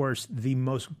 And of course, the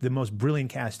most brilliant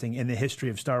casting in the history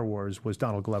of Star Wars was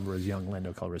Donald Glover as young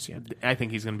Lando Calrissian. I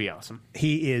think he's going to be awesome.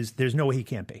 He is. There's no way he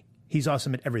can't be. He's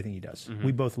awesome at everything he does.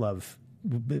 We both love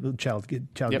childish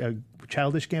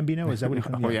Gambino. Is that what he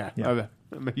calls? Oh yeah.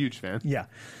 I'm a huge fan. Yeah.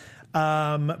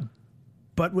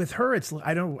 But with her,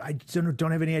 I don't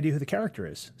have any idea who the character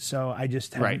is. So I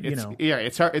just have, Right.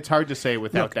 It's hard to say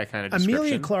without that kind of description.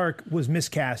 Amelia Clarke was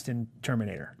miscast in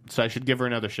Terminator. So I should give her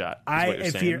another shot.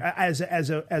 Is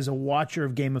As a watcher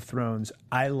of Game of Thrones,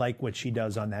 I like what she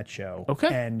does on that show. Okay.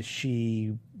 And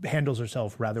she handles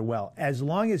herself rather well. As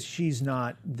long as she's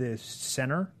not the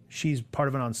center, she's part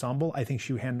of an ensemble. I think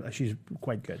she's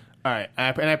quite good. All right,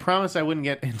 and I promise I wouldn't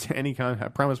get into any. I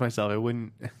promise myself I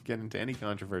wouldn't get into any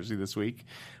controversy this week.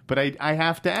 But I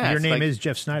have to ask. Your name is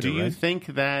Jeff Snyder. Do you right? think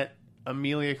that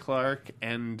Amelia Clarke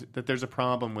and that there's a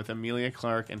problem with Amelia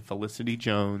Clarke and Felicity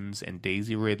Jones and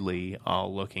Daisy Ridley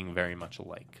all looking very much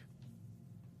alike?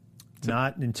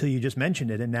 Not until you just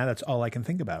mentioned it, and now that's all I can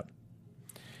think about.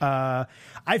 I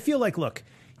feel like, look,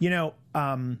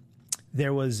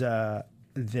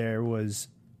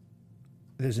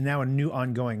 there's now a new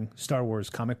ongoing Star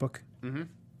Wars comic book.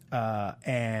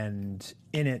 And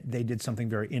in it, they did something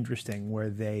very interesting where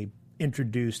they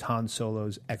introduced Han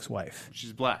Solo's ex-wife.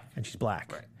 She's black. And she's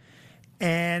black. Right.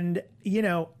 And,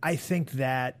 I think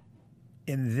that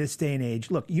in this day and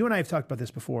age, look, you and I have talked about this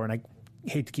before, and I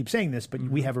hate to keep saying this, but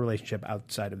we have a relationship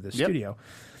outside of the studio.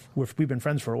 We've been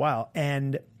friends for a while.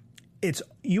 And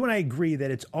you and I agree that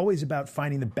it's always about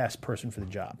finding the best person for the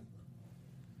job.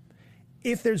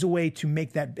 If there's a way to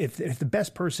make that, if the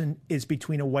best person is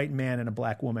between a white man and a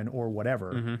black woman or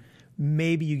whatever,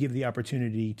 maybe you give the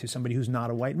opportunity to somebody who's not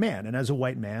a white man. And as a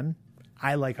white man,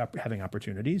 I like having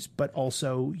opportunities, but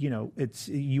also, if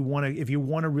you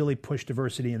want to really push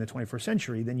diversity in the 21st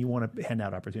century, then you want to hand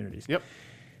out opportunities. Yep.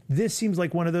 This seems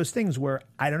like one of those things where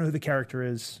I don't know who the character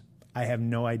is. I have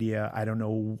no idea. I don't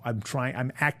know.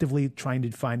 I'm actively trying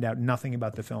to find out nothing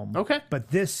about the film. Okay.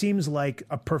 But this seems like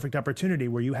a perfect opportunity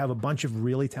where you have a bunch of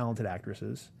really talented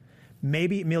actresses.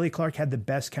 Maybe Amelia Clarke had the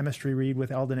best chemistry read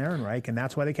with Alden Ehrenreich, and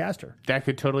that's why they cast her. That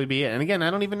could totally be it. And again, I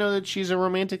don't even know that she's a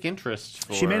romantic interest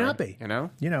for... She may not be. You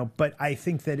know? But I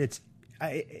think that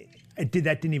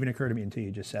that didn't even occur to me until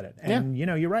you just said it. And,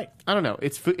 you're right. I don't know.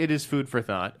 It is food for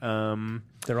thought.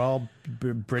 They're all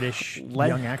British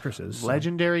young actresses. So.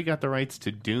 Legendary got the rights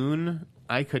to Dune.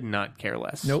 I could not care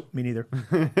less. Nope, me neither.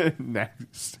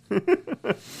 Next.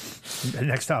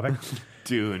 Next topic.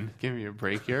 Dune. Give me a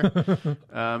break here.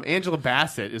 Angela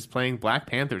Bassett is playing Black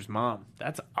Panther's mom.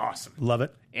 That's awesome. Love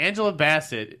it. Angela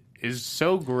Bassett is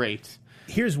so great.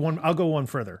 Here's one. I'll go one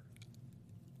further.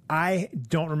 I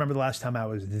don't remember the last time I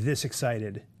was this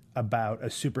excited about a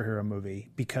superhero movie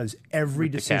because every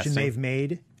decision they've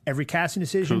made, every casting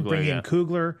decision, bringing in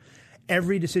Coogler,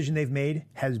 every decision they've made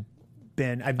has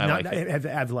been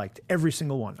I've liked every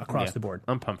single one across the board.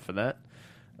 I'm pumped for that.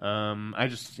 I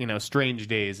just Strange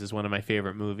Days is one of my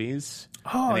favorite movies.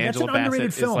 Oh, and that's Angela an underrated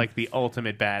Bassett film. is like the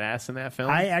ultimate badass in that film.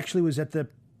 I actually was at the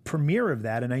premiere of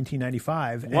that in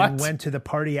 1995 What? and went to the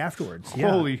party afterwards.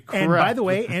 Holy crap. And by the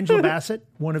way, Angela Bassett,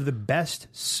 one of the best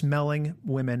smelling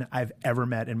women I've ever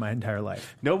met in my entire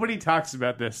life. Nobody talks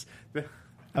about this.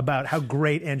 About how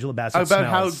great Angela Bassett About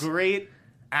smells. how great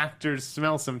actors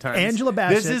smell sometimes. Angela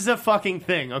Bassett. This is a fucking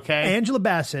thing, okay? Angela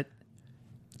Bassett,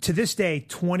 to this day,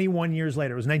 21 years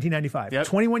later, it was 1995. Yep.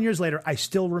 21 years later, I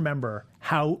still remember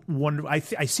how wonderful. I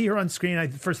see her on screen.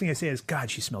 The first thing I say is, God,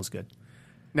 she smells good.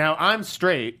 Now, I'm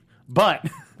straight, but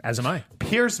As am I.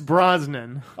 Pierce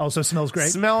Brosnan Also smells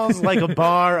great. smells like a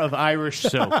bar of Irish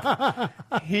soap.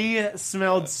 He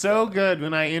smelled so good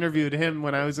when I interviewed him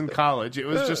when I was in college. It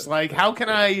was just like, how can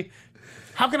I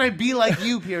be like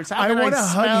you, Pierce? How I can want to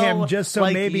hug smell him just so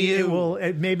like maybe you?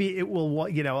 it will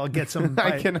I'll get some.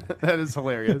 That is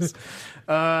hilarious.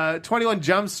 21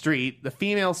 Jump Street, the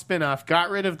female spinoff,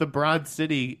 got rid of the Broad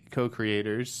City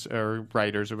co-creators or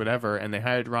writers or whatever, and they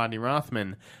hired Rodney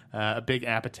Rothman, a big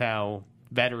Apatow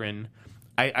veteran.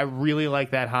 I really like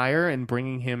that hire and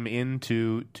bringing him in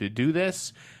to do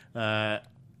this. And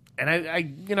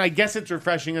I guess it's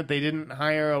refreshing that they didn't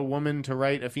hire a woman to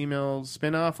write a female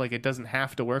spinoff. Like, it doesn't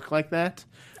have to work like that.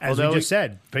 As we just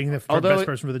said, picking the best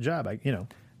person for the job.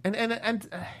 And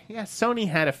Sony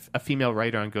had a female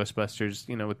writer on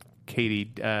Ghostbusters, with Katie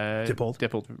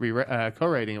Dippold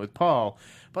co-writing it with Paul.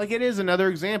 But like, it is another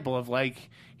example of like,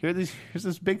 here's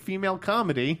this big female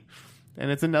comedy, and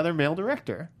it's another male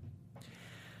director.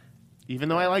 Even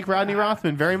though I like Rodney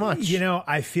Rothman very much,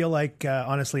 I feel like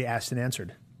honestly asked and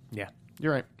answered. Yeah,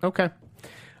 you're right. Okay.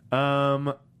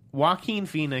 Joaquin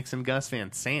Phoenix and Gus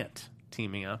Van Sant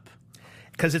teaming up.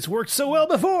 Because it's worked so well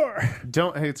before.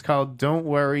 It's called Don't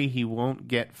Worry, He Won't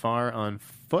Get Far on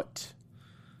Foot.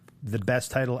 The best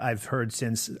title I've heard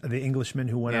since The Englishman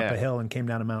Who Went Up a Hill and Came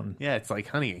Down a Mountain. Yeah, it's like,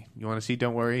 honey, you want to see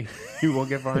Don't Worry, You Won't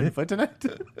Get Far on Foot tonight?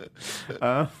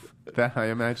 I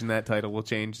imagine that title will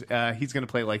change. He's going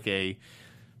to play like I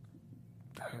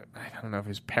don't know if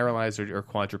he's paralyzed or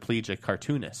quadriplegic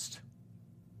cartoonist.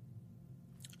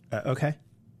 Okay.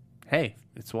 Hey,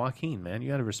 it's Joaquin, man. You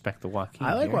got to respect the Joaquin.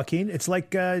 I like here. Joaquin. It's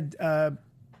like, jeez,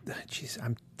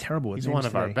 I'm terrible with He's names one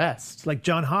of our today. best. It's like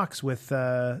John Hawks with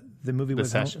the movie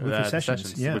with the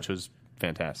Sessions. Yeah. Which was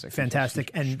fantastic.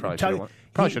 Fantastic. And probably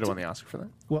should have won the Oscar for that.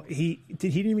 Well, he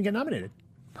didn't even get nominated.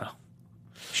 Oh.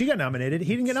 She got nominated. He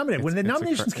didn't get nominated. When the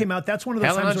nominations came out, that's one of those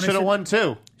Helen times Hunt when should have won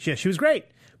too. Yeah, she was great.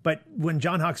 But when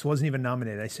John Hawks wasn't even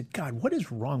nominated, I said, God, what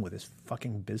is wrong with this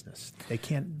fucking business? They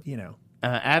can't,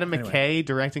 Adam McKay Anyway.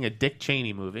 directing a Dick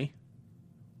Cheney movie.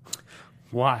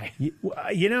 Why?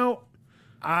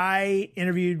 I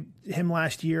interviewed him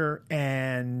last year,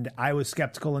 and I was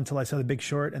skeptical until I saw The Big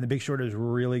Short, and The Big Short is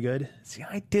really good. See,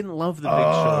 I didn't love The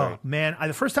Big Short. Man,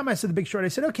 the first time I saw The Big Short, I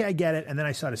said, okay, I get it. And then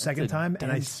I saw it a second time,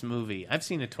 and Dense movie. I've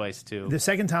seen it twice too. the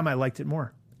second time I liked it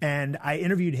more. And I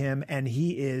interviewed him, and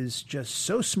he is just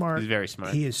so smart. He's very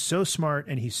smart. He is so smart,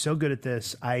 and he's so good at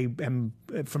this. I am,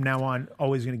 from now on,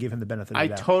 always going to give him the benefit of the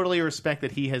doubt. totally respect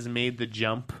that he has made the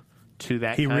jump to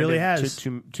that. He really has.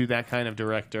 to that kind of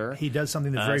director. He does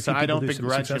something that very few so people I don't do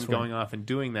begrudge him successfully. going off and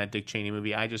doing that Dick Cheney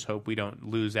movie. I just hope we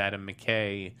don't lose Adam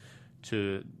McKay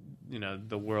to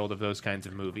the world of those kinds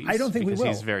of movies. I don't think we because will.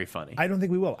 He's very funny. I don't think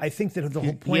we will. I think that the whole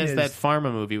He point has is that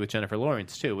Pharma movie with Jennifer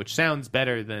Lawrence too, which sounds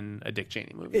better than a Dick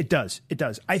Cheney movie. It does. It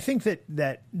does. I think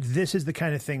that this is the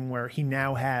kind of thing where he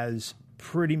now has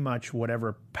pretty much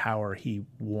whatever power he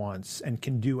wants and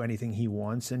can do anything he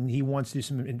wants, and he wants to do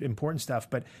some important stuff.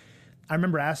 But I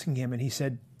remember asking him, and he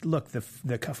said, "Look, the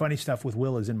funny stuff with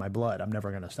Will is in my blood. I'm never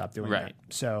going to stop doing Right.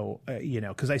 that." So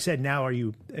because I said, "Now are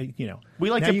you? We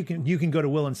like now to- you can go to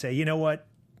Will and say, you know what."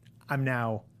 I'm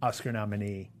now Oscar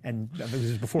nominee, and this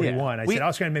was before he Yeah. won. I said,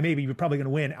 Oscar, maybe you're probably going to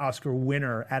win. Oscar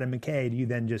winner Adam McKay. Do you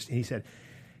then just? He said,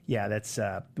 "Yeah, that's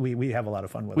we have a lot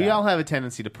of fun with that." We all have a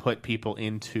tendency to put people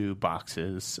into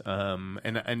boxes,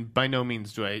 and by no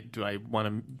means do I want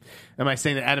to. Am I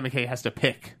saying that Adam McKay has to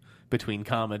pick between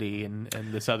comedy and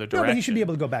this other direction? No, but he should be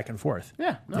able to go back and forth.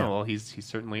 Yeah, well, he's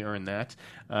certainly earned that.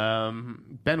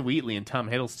 Ben Wheatley and Tom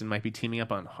Hiddleston might be teaming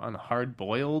up on a Hard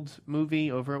Boiled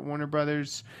movie over at Warner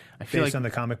Brothers. I feel Based like on the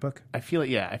comic book. I feel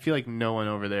like no one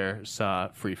over there saw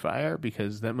Free Fire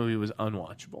because that movie was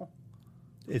unwatchable.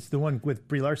 It's the one with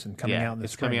Brie Larson coming out in the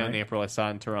it's spring. coming out in right? April. I saw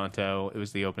it in Toronto. It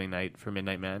was the opening night for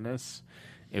Midnight Madness.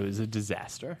 It was a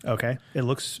disaster. Okay, it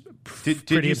looks Did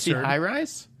pretty you absurd. see High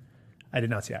Rise? I did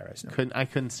not see Iris. No. I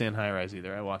couldn't stand High Rise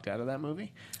either. I walked out of that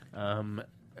movie.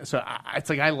 So it's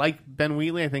like I like Ben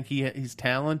Wheatley. I think he's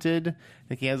talented. I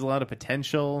think he has a lot of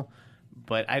potential.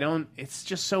 But I don't. It's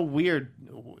just so weird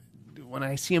when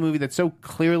I see a movie that so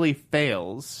clearly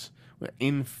fails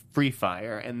in Free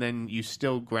Fire, and then you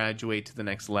still graduate to the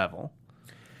next level.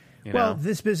 You Well, know?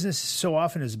 this business so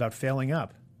often is about failing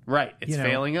up. Right, it's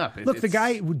failing up. Look, the It's-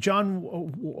 guy John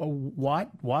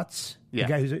Watts, Yeah. the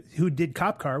guy who did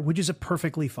Cop Car, which is a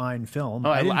perffully fine film.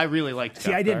 Oh, didn't- I really liked.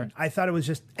 See, Cop I Car. didn't. I thought it was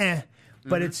just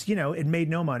but it's it made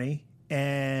no money,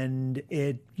 and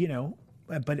it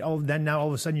but now all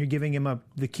of a sudden you're giving him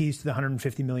the keys to the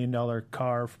 $150 million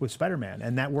car with Spider-Man,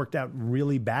 and that worked out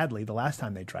really badly the last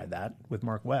time they tried that with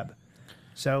Mark Webb.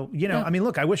 So I mean,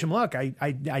 look, I wish him luck. I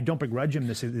don't begrudge him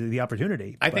the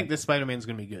opportunity. I but think this Spider-Man's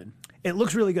going to be good. it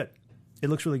looks really good. It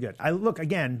looks really good.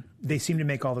 Again, they seem to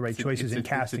make all the right choices in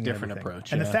casting. It's a different and everything.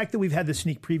 approach. And the yeah. fact that we've had the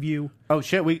sneak preview Oh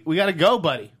shit, we got to go,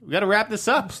 buddy. We got to wrap this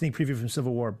up. from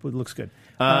Civil War, it looks good.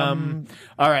 All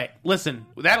right, listen,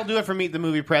 that'll do it for Meet the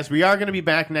Movie Press. We are going to be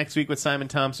back next week with Simon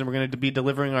Thompson. We're going to be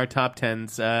delivering our top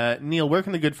 10s. Neil, where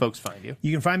can the good folks find you?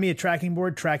 You can find me at Tracking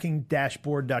Board,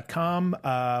 tracking-board.com.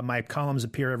 My columns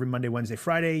appear every Monday, Wednesday,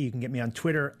 Friday. You can get me on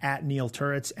Twitter at Neil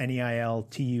Turitz,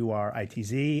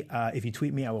 NeilTuritz. If you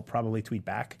tweet me, I will probably tweet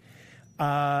back.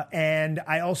 And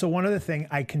I also, one other thing,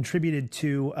 I contributed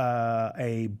to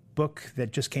a book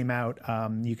that just came out.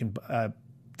 You can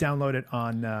download it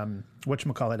on on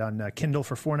Kindle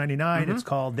for $4.99. It's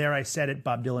called "There I Said It,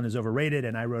 Bob Dylan is Overrated,"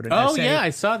 and I wrote an essay. Oh yeah, I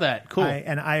saw that. Cool.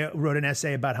 I wrote an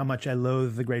essay about how much I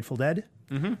loathe the Grateful Dead,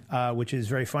 which is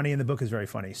very funny, and the book is very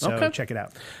funny. So Okay. check it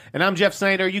out. And I'm Jeff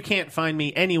Snyder. You can't find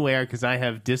me anywhere because I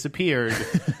have disappeared.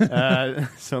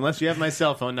 So unless you have my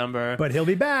cell phone number. But he'll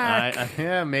be back.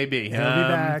 Yeah, maybe. He'll be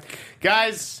back.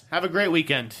 Guys, have a great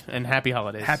weekend and happy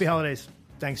holidays. Happy holidays.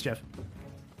 Thanks, Jeff.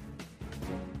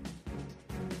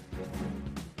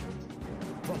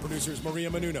 From producers Maria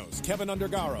Menounos, Kevin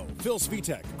Undergaro, Phil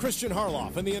Svitek, Christian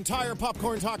Harloff, and the entire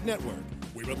Popcorn Talk Network,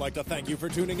 we would like to thank you for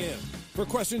tuning in. For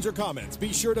questions or comments,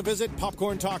 be sure to visit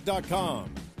popcorntalk.com.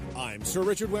 I'm Sir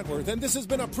Richard Wentworth, and this has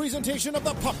been a presentation of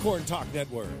the Popcorn Talk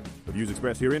Network. The views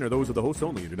expressed herein are those of the hosts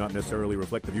only and do not necessarily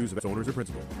reflect the views of its owners or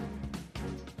principals.